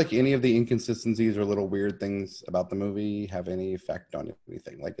don't feel like any of the inconsistencies or little weird things about the movie have any effect on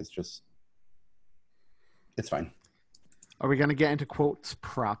anything. It's fine. Are we going to get into quotes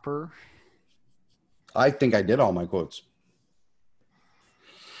proper? I think I did all my quotes.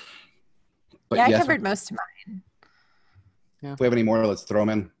 But I covered most of mine. Yeah. If we have any more, let's throw them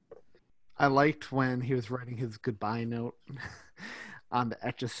in. I liked when he was writing his goodbye note on the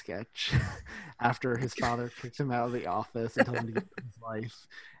Etch-a-Sketch after his father kicked him out of the office and told him to get his life.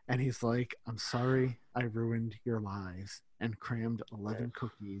 And he's like, "I'm sorry I ruined your lives and crammed 11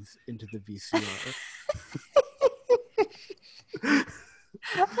 cookies into the VCR."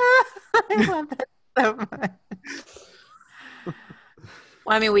 I love that so much.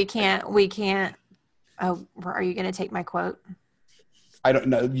 Well, I mean, we can't Oh, are you going to take my quote? I don't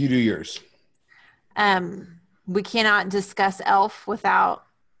know. You do yours. We cannot discuss Elf without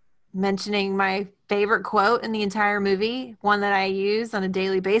mentioning my favorite quote in the entire movie, one that I use on a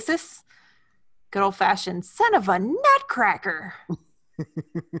daily basis. Good old-fashioned son of a nutcracker.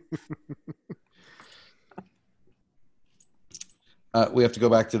 We have to go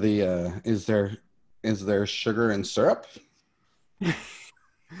back to the is there sugar and syrup?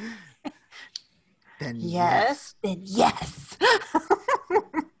 Then yes. Then yes.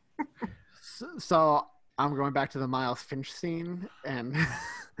 So I'm going back to the Miles Finch scene, and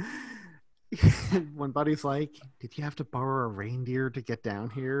when Buddy's like, "Did you have to borrow a reindeer to get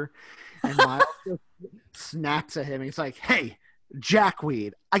down here?" And Miles just snaps at him. He's like, "Hey,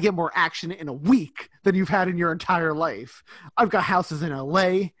 jackweed, I get more action in a week than you've had in your entire life. I've got houses in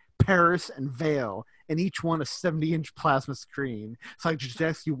LA, Paris, and Vail, and each one a 70-inch plasma screen. So I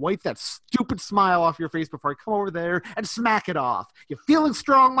suggest you wipe that stupid smile off your face before I come over there and smack it off. You feeling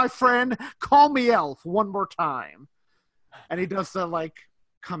strong, my friend? Call me Elf one more time." And he does the, like,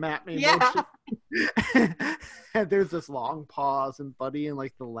 come at me motion. And there's this long pause, and Buddy in,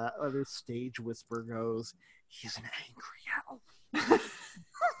 like, the other stage whisper goes, "He's an angry elf."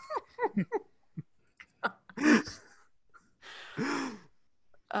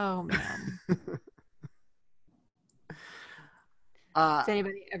 Oh, man. Has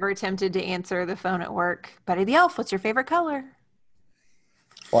anybody ever attempted to answer the phone at work? Buddy the Elf, what's your favorite color?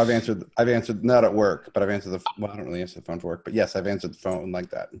 Well, I've answered not at work, but I've answered I don't really answer the phone for work, but yes, I've answered the phone like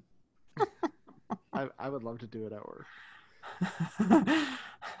that. I would love to do it at work.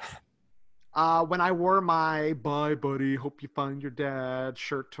 When I wore my "Bye, Buddy, hope you find your dad"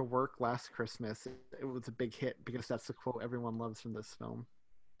 shirt to work last Christmas, it was a big hit because that's the quote everyone loves from this film.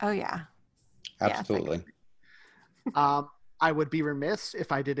 Oh, yeah. Absolutely. I would be remiss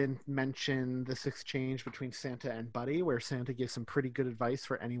if I didn't mention this exchange between Santa and Buddy, where Santa gives some pretty good advice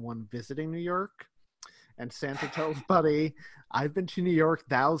for anyone visiting New York. And Santa tells Buddy, "I've been to New York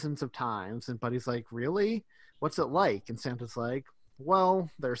thousands of times." And Buddy's like, "Really? What's it like?" And Santa's like, "Well,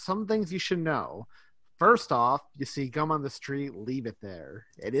 there's some things you should know. First off, you see gum on the street, leave it there.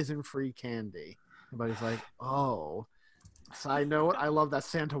 It isn't free candy." And Buddy's like, "Oh." Side note, I love that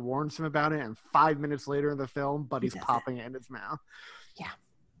Santa warns him about it, and 5 minutes later in the film, Buddy's popping it in his mouth. Yeah.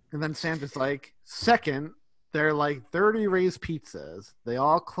 And then Santa's like, "Second, they're like 30 Ray's pizzas. They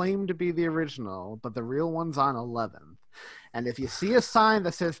all claim to be the original, but the real one's on 11th. And if you see a sign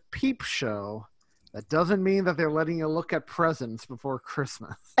that says Peep Show, that doesn't mean that they're letting you look at presents before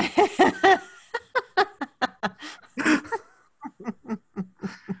Christmas."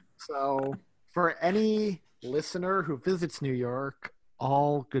 So, for any listener who visits New York,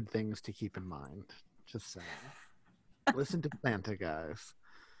 all good things to keep in mind. Just saying. Listen to Santa, guys.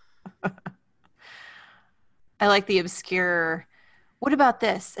 I like the obscure, "What about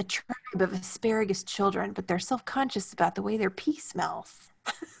this? A tribe of asparagus children, but they're self-conscious about the way their pee smells."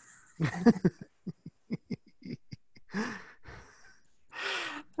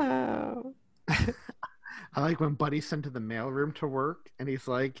 Oh. I like when Buddy's sent to the mailroom to work, and he's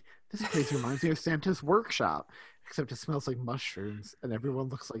like, "This place reminds me of Santa's workshop, except it smells like mushrooms, and everyone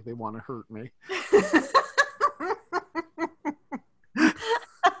looks like they want to hurt me."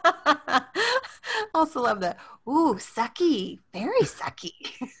 Also love that. Ooh, sucky. Very sucky.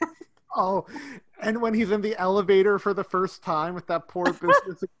 Oh, and when he's in the elevator for the first time with that poor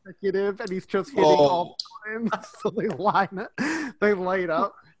business executive, and he's just hitting all buttons, so they light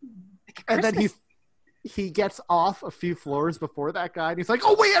up. And then he gets off a few floors before that guy, and he's like,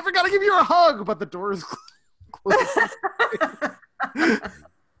 "Oh wait, I forgot to give you a hug," but the door is closed.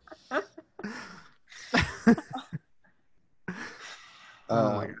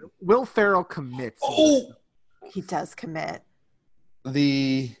 Oh my God. Will Ferrell commits. Oh, he does commit.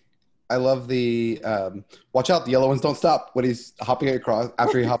 I love the "watch out, the yellow ones don't stop" when he's hopping across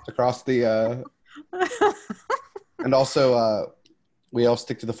after he hopped across the. And also, we all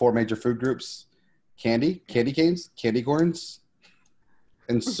stick to the 4 major food groups: candy canes, candy corns,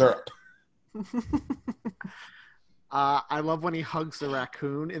 and syrup. I love when he hugs the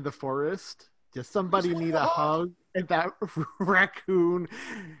raccoon in the forest. Does somebody need a hug? And that raccoon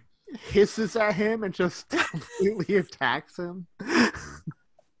hisses at him and just completely attacks him.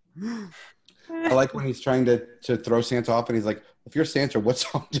 I like when he's trying to throw Santa off, and he's like, "If you're Santa, what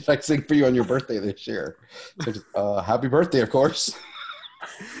song did I sing for you on your birthday this year?" So just, "Happy birthday, of course."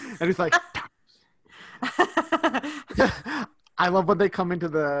 And he's like, I love when they come into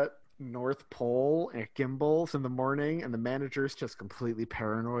the North Pole at Gimbals in the morning, and the manager's just completely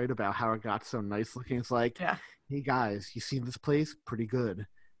paranoid about how it got so nice looking. It's like, "Hey guys, you seen this place? Pretty good.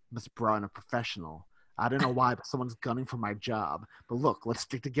 Must have brought in a professional. I don't know why, but someone's gunning for my job. But look, let's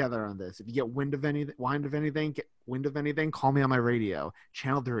stick together on this. If you get wind of anything, call me on my radio.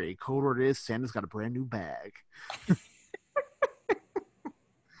 Channel 3. Code word is Santa's got a brand new bag.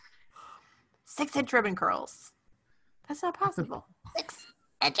 6-inch ribbon curls. That's not possible. 6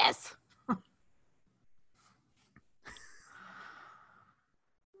 inches.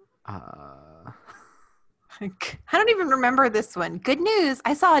 I don't even remember this one. Good news.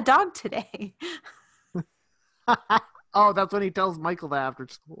 I saw a dog today. Oh, that's when he tells Michael that after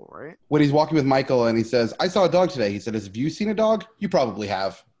school, right? When he's walking with Michael and he says, I saw a dog today. He said, have you seen a dog? You probably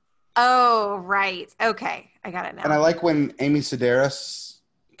have. Oh, right. Okay. I got it now. And I like when Amy Sedaris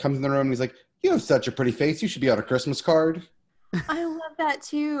comes in the room and he's like, you have such a pretty face. You should be on a Christmas card. I love that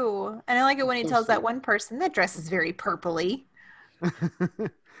too. And I like it when he tells that one person that dresses very purpley.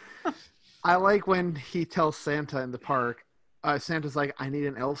 I like when he tells Santa in the park, Santa's like, I need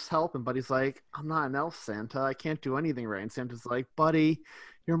an elf's help. And Buddy's like, I'm not an elf, Santa. I can't do anything right. And Santa's like, Buddy,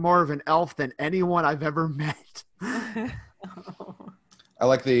 you're more of an elf than anyone I've ever met. I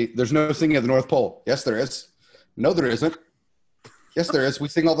like there's no singing at the North Pole. Yes, there is. No, there isn't. Yes, there is. We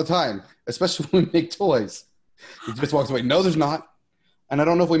sing all the time, especially when we make toys. He just walks away. No, there's not. And I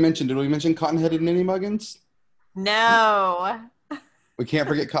don't know if did we mention Cotton-Headed Ninny Muggins? No. We can't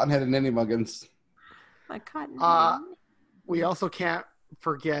forget Cotton-Headed Ninny Muggins. My cotton. We also can't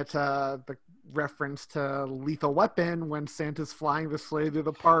forget the reference to Lethal Weapon when Santa's flying the sleigh through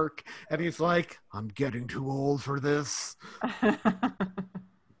the park and he's like, I'm getting too old for this.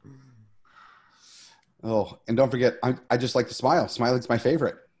 Oh, and don't forget, I just like to smile. Smiling's my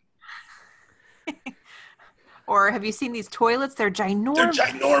favorite. Or have you seen these toilets? They're ginormous. They're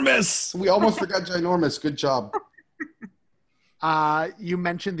ginormous. We almost forgot ginormous. Good job. You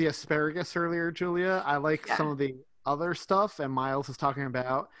mentioned the asparagus earlier, Julia. I like some of the other stuff, and Miles is talking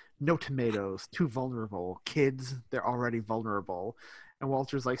about no tomatoes, too vulnerable. Kids, they're already vulnerable. And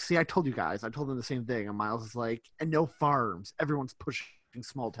Walter's like, see, I told you guys. I told them the same thing. And Miles is like, and no farms. Everyone's pushing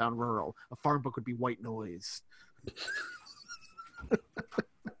small town rural. A farm book would be white noise.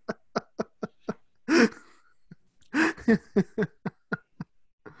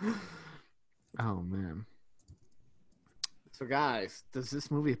 Oh, man. So, guys, does this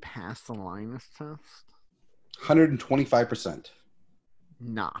movie pass the Linus test? 125%.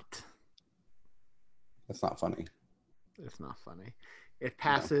 Not. That's not funny. It's not funny. It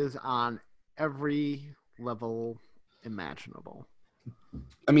passes on every level imaginable.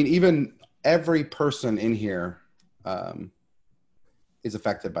 I mean, even every person in here is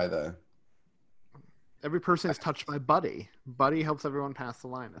affected by the... Every person is touched by Buddy. Buddy helps everyone pass the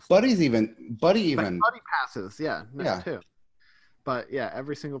Linus. Buddy passes, yeah. Too. But yeah,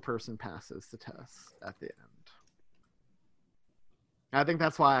 every single person passes the test at the end. I think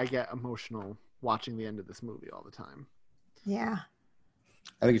that's why I get emotional watching the end of this movie all the time. Yeah.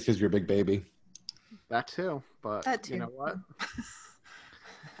 I think it's because you're a big baby. That too, but that too. You know what?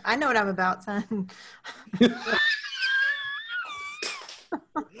 I know what I'm about, son.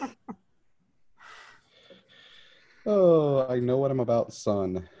 Oh, I know what I'm about,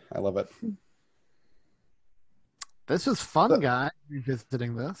 son. I love it. This was fun, guys,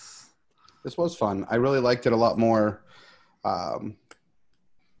 revisiting this. This was fun. I really liked it a lot more.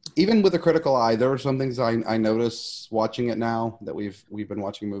 Even with a critical eye, there were some things I notice watching it now that we've been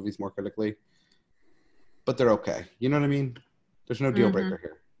watching movies more critically. But they're okay. You know what I mean? There's no deal breaker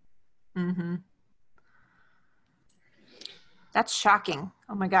here. Mm-hmm. That's shocking.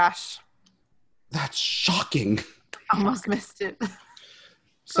 Oh my gosh. That's shocking. Almost missed it.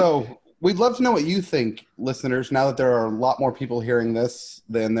 So we'd love to know what you think, listeners, now that there are a lot more people hearing this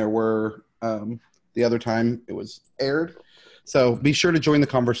than there were the other time it was aired. So be sure to join the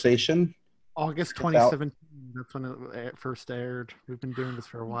conversation. August 2017, that's when it first aired. We've been doing this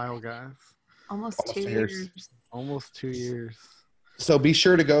for a while, guys. Almost 2 years. Almost 2 years. So be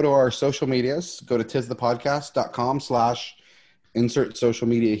sure to go to our social medias. Go to tisthepodcast.com/insert social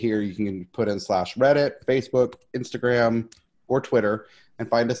media here. You can put in /Reddit, Facebook, Instagram, or Twitter and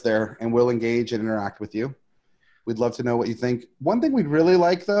find us there, and we'll engage and interact with you. We'd love to know what you think. One thing we'd really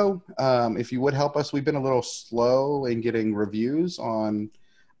like, though, if you would help us, we've been a little slow in getting reviews on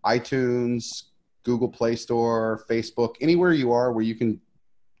iTunes, Google Play Store, Facebook, anywhere you are where you can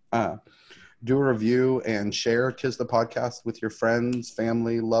do a review and share Tis the Podcast with your friends,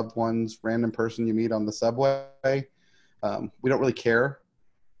 family, loved ones, random person you meet on the subway. We don't really care.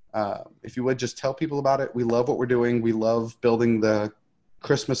 If you would just tell people about it. We love what we're doing. We love building the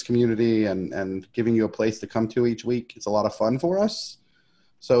Christmas community and giving you a place to come to each week. It's a lot of fun for us.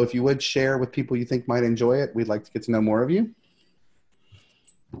 So if you would share with people you think might enjoy it, we'd like to get to know more of you.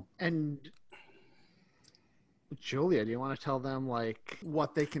 And Julia, do you want to tell them like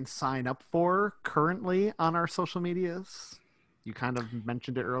what they can sign up for currently on our social medias? You kind of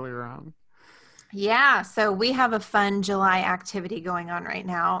mentioned it earlier on. Yeah, so we have a fun July activity going on right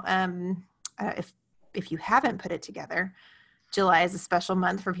now. If you haven't put it together, July is a special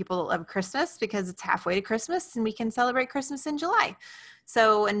month for people that love Christmas because it's halfway to Christmas and we can celebrate Christmas in July.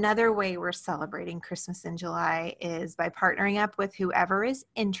 So another way we're celebrating Christmas in July is by partnering up with whoever is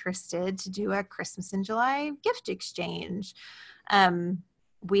interested to do a Christmas in July gift exchange.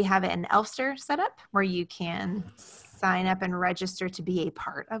 We have an Elfster set up where you can sign up and register to be a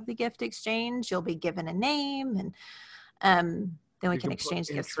part of the gift exchange. You'll be given a name and then we can exchange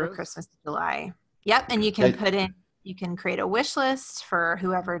gifts for Christmas in July. Yep, and you can put in, you can create a wish list for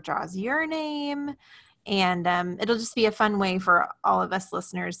whoever draws your name. And it'll just be a fun way for all of us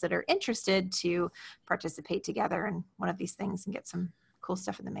listeners that are interested to participate together in one of these things and get some cool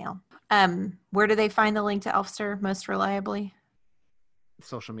stuff in the mail. Where do they find the link to Elfster most reliably?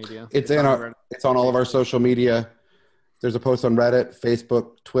 Social media. It's on all of our social media. There's a post on Reddit,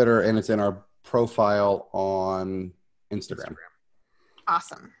 Facebook, Twitter, and it's in our profile on Instagram.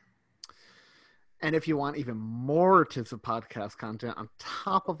 Awesome. And if you want even more Tis a Podcast content on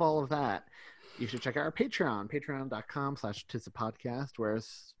top of all of that, you should check out our Patreon, patreon.com/tisapodcast, where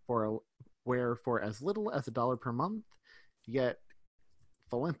for as little as $1 per month, you get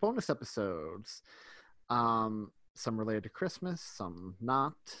full-length bonus episodes. Some related to Christmas, some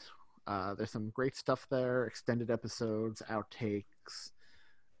not. There's some great stuff there, extended episodes, outtakes.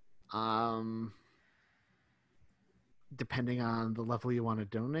 Depending on the level you want to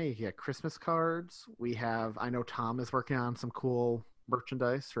donate, you get Christmas cards. I know Tom is working on some cool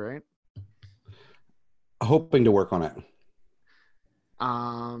merchandise, right? Hoping to work on it.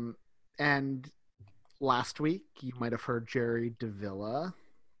 And last week, you might have heard Jerry Davila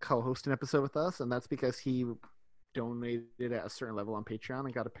co-host an episode with us, and that's because he donated at a certain level on Patreon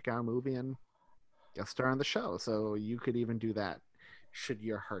and got to pick out a movie and guest star on the show. So you could even do that should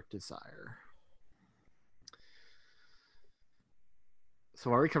your heart desire.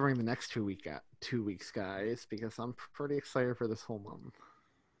 So are we covering the next 2 weeks, guys? Because I'm pretty excited for this whole month.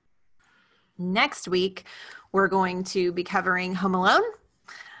 Next week, we're going to be covering Home Alone,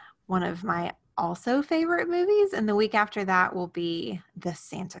 one of my also favorite movies. And the week after that will be The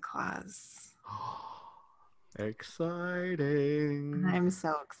Santa Claus. Exciting. I'm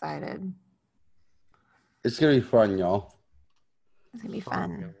so excited. It's going to be fun, y'all. It's going to be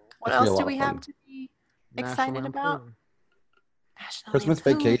fun. What else do we have to be excited about? Christmas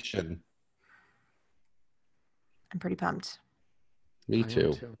Vacation. I'm pretty pumped. Me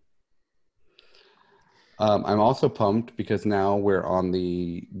too. I'm also pumped because now we're on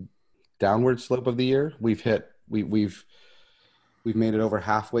the downward slope of the year. We've made it over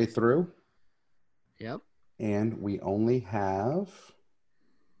halfway through. Yep. And we only have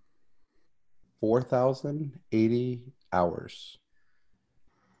 4,080 hours.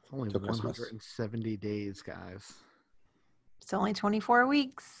 It's only 170 days, guys. It's only 24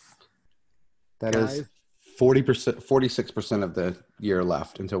 weeks. That is 46% of the year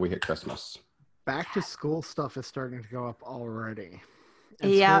left until we hit Christmas. Back to school stuff is starting to go up already.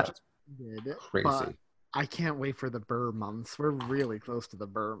 Yeah. Crazy. I can't wait for the Burr months. We're really close to the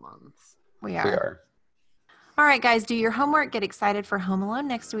Burr months. We are. All right, guys, do your homework. Get excited for Home Alone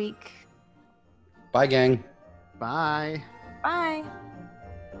next week. Bye, gang. Bye. Bye.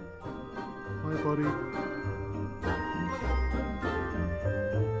 Bye, buddy.